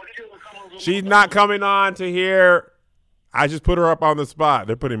 Melissa, what you come on Zoom? She's not coming on to here. I just put her up on the spot.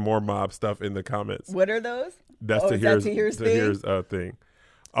 They're putting more mob stuff in the comments. What are those? That's Oh, is that Tahir's Tahir's thing? thing.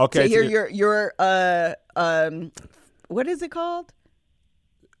 Okay. To hear your what is it called?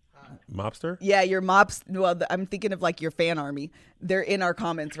 Mobster? Yeah, your mobs. Well, I'm thinking of like your fan army. They're in our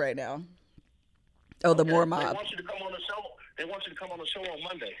comments right now. Oh, the more They mob. want you to come on the show. They want you to come on the show on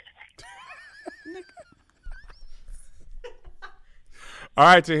Monday. All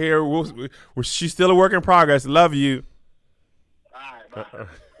right, to hear. She's still a work in progress. Love you. All right, bye.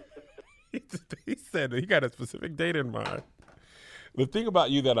 He said he got a specific date in mind. The thing about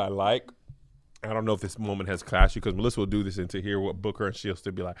you that I like, I don't know if this moment has clashed you because Melissa will do this and to hear what Booker and she'll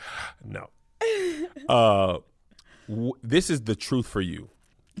still be like, no. This is the truth for you.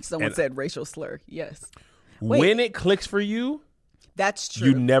 Someone said racial slur. Yes. When it clicks for you, that's true.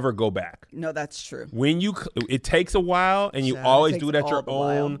 you never go back. No, that's true. When it takes a while and you Yeah, always it do it takes at your all the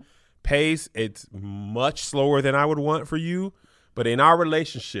while. own pace, it's much slower than I would want for you. But in our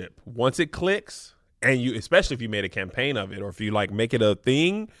relationship, once it clicks, and you, especially if you made a campaign of it or if you like make it a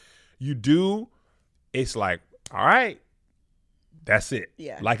thing, you do, it's like, all right, that's it.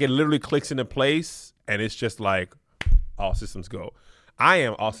 Yeah. Like it literally clicks into place and it's just like all systems go. I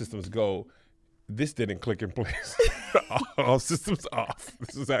am all systems go. This didn't click in place. All systems off.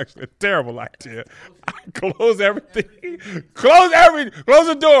 This is actually a terrible idea. Close everything. Close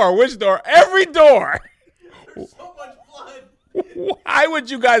the door. Which door? Every door. So much blood. Why would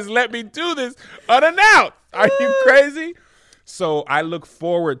you guys let me do this unannounced? Are you crazy? So I look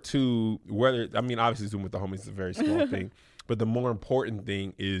forward to obviously Zoom with the homies is a very small thing, but the more important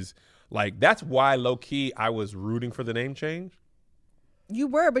thing is like, that's why low key I was rooting for the name change. You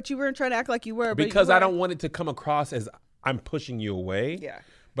were, but you weren't trying to act like you were. Because I don't want it to come across as I'm pushing you away. Yeah.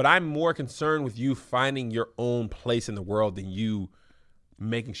 But I'm more concerned with you finding your own place in the world than you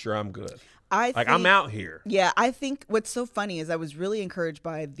making sure I'm good. I'm out here. Yeah, I think what's so funny is I was really encouraged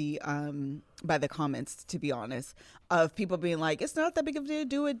by the comments, to be honest, of people being like, it's not that big of a deal,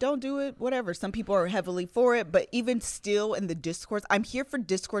 do it, don't do it, whatever. Some people are heavily for it, but even still in the discourse, I'm here for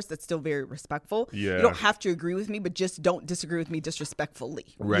discourse that's still very respectful. Yeah. You don't have to agree with me, but just don't disagree with me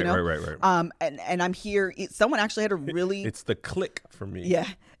disrespectfully. Right, you know? right. And I'm here. Someone actually had a really It's the click for me. Yeah,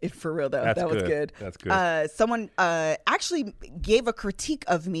 for real though. That's that was good. That's good. Someone actually gave a critique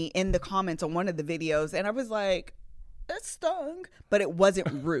of me in the comments on one of the videos, and I was like, that stung, but it wasn't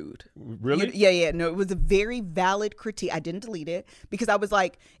rude. Really? Yeah. No, it was a very valid critique. I didn't delete it because I was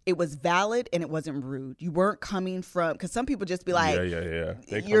like, it was valid and it wasn't rude. You weren't coming from, because some people just be like, yeah.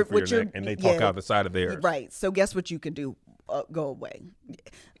 They come for your neck and they talk out the side of theirs. Right. So guess what you can do? Go away.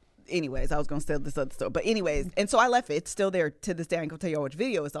 Anyways, I was going to tell this other story. But anyways, and so I left it. It's still there to this day. I can tell you which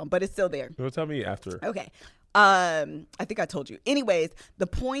video it's on, but it's still there. You'll tell me after. Okay. I think I told you. Anyways, the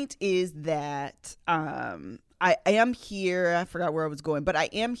point is that I am here. I forgot where I was going, but I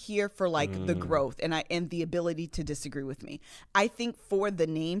am here for like the growth and the ability to disagree with me. I think for the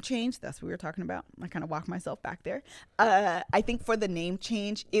name change, that's what we were talking about. I kind of walked myself back there. I think for the name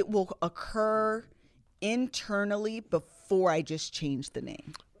change, it will occur internally before I just change the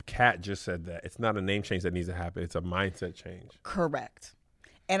name. Kat just said that. It's not a name change that needs to happen. It's a mindset change. Correct.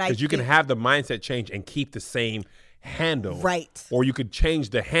 And because you can have the mindset change and keep the same handle. Right. Or you could change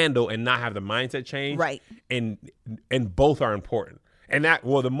the handle and not have the mindset change. Right. And both are important. And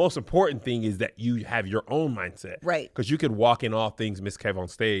the most important thing is that you have your own mindset. Right. Because you could walk in all things Miss Kev on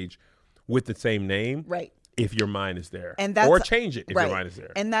stage with the same name. Right. If your mind is there. And that's, or change it if right. your mind is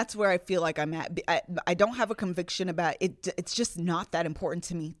there. And that's where I feel like I'm at. I don't have a conviction about it. It's just not that important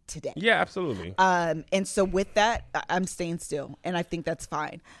to me today. Yeah, absolutely. And so with that, I'm staying still. And I think that's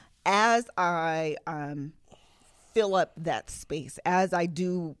fine. As I fill up that space, as I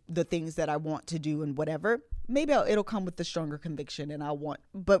do the things that I want to do and whatever, maybe it'll come with the stronger conviction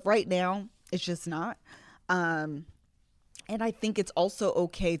but right now it's just not. And I think it's also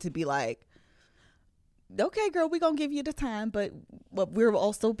okay to be like, okay, girl, we're going to give you the time, but we'll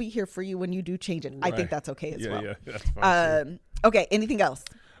also be here for you when you do change it. Right. I think that's okay as well. Yeah, that's fine. Okay, anything else?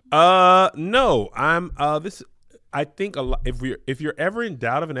 No, I think a lot, if you're ever in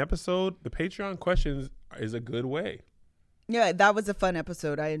doubt of an episode, the Patreon questions is a good way. Yeah, that was a fun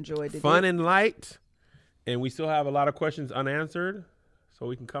episode. I enjoyed it. Fun and light, and we still have a lot of questions unanswered, so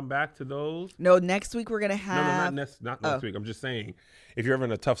we can come back to those. No, next week we're gonna have. No, not next week. I'm just saying, if you're ever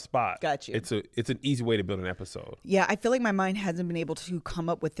in a tough spot, got you. It's an easy way to build an episode. Yeah, I feel like my mind hasn't been able to come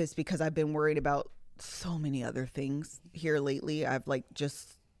up with this because I've been worried about so many other things here lately. I've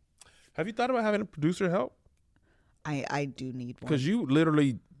just. Have you thought about having a producer help? I do need one. Because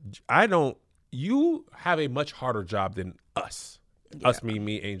you have a much harder job than us. Yeah. Us,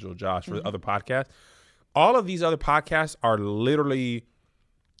 me, Angel, Josh, for other podcasts. All of these other podcasts are literally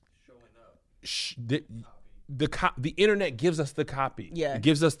showing up. the internet gives us the copy. Yeah. It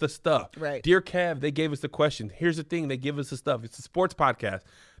gives us the stuff. Right. Dear Kev, they gave us the question. Here's the thing. They give us the stuff. It's a sports podcast.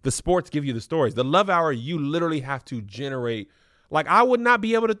 The sports give you the stories. The Love Hour, you literally have to generate. Like, I would not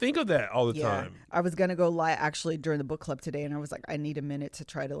be able to think of that all the time. I was going to go live actually during the book club today, and I was like, I need a minute to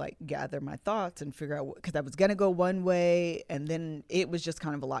try to like gather my thoughts and figure out, because I was going to go one way, and then it was just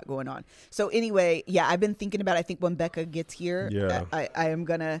kind of a lot going on. So anyway, yeah, I've been thinking about, I think when Becca gets here, I am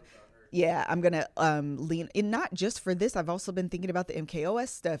going to, I'm going to lean in, not just for this. I've also been thinking about the MKOS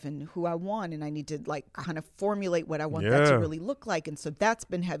stuff and who I want, and I need to like kind of formulate what I want that to really look like. And so that's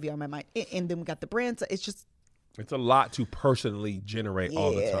been heavy on my mind. And then we got the brands. It's a lot to personally generate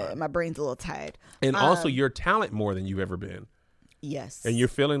all the time. My brain's a little tired. And also your talent more than you've ever been. Yes. And you're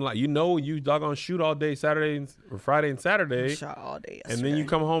feeling like, you doggone shoot all day Saturday or Friday and Saturday. Shot all day yesterday. And then you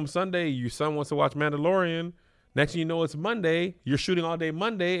come home Sunday, your son wants to watch Mandalorian. Next thing you know, it's Monday. You're shooting all day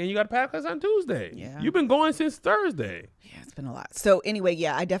Monday, and you got a podcast on Tuesday. Yeah. You've been going since Thursday. Yeah, it's been a lot. So anyway,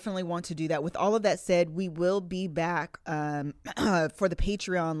 I definitely want to do that. With all of that said, we will be back for the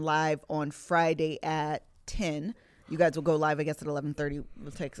Patreon live on Friday at 10. You guys will go live, I guess, at 11:30.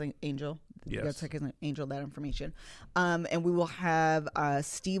 We'll text Angel. Yes. You guys text Angel that information. And we will have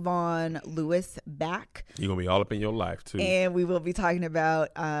Stevon Lewis back. You're going to be all up in your life, too. And we will be talking about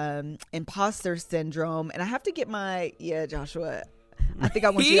imposter syndrome. And I have to get Joshua, I think I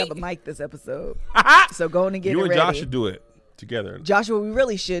want you to have a mic this episode. So go on and get it ready. You and Josh should do it together. Joshua, we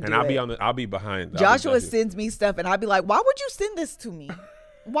really should do it. And I'll be behind. Joshua sends me stuff, and I'll be like, why would you send this to me?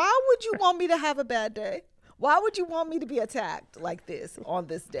 Why would you want me to have a bad day? Why would you want me to be attacked like this on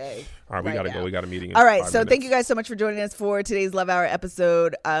this day? All right, we got to go. We got a meeting in All right, 5 so minutes. thank you guys so much for joining us for today's Love Hour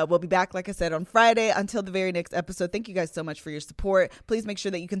episode. We'll be back, like I said, on Friday until the very next episode. Thank you guys so much for your support. Please make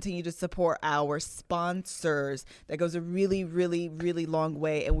sure that you continue to support our sponsors. That goes a really, really, really long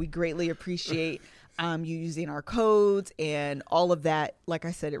way, and we greatly appreciate you using our codes and all of that. Like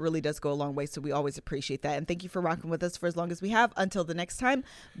I said, it really does go a long way, so we always appreciate that. And thank you for rocking with us for as long as we have. Until the next time,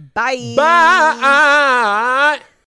 bye. Bye.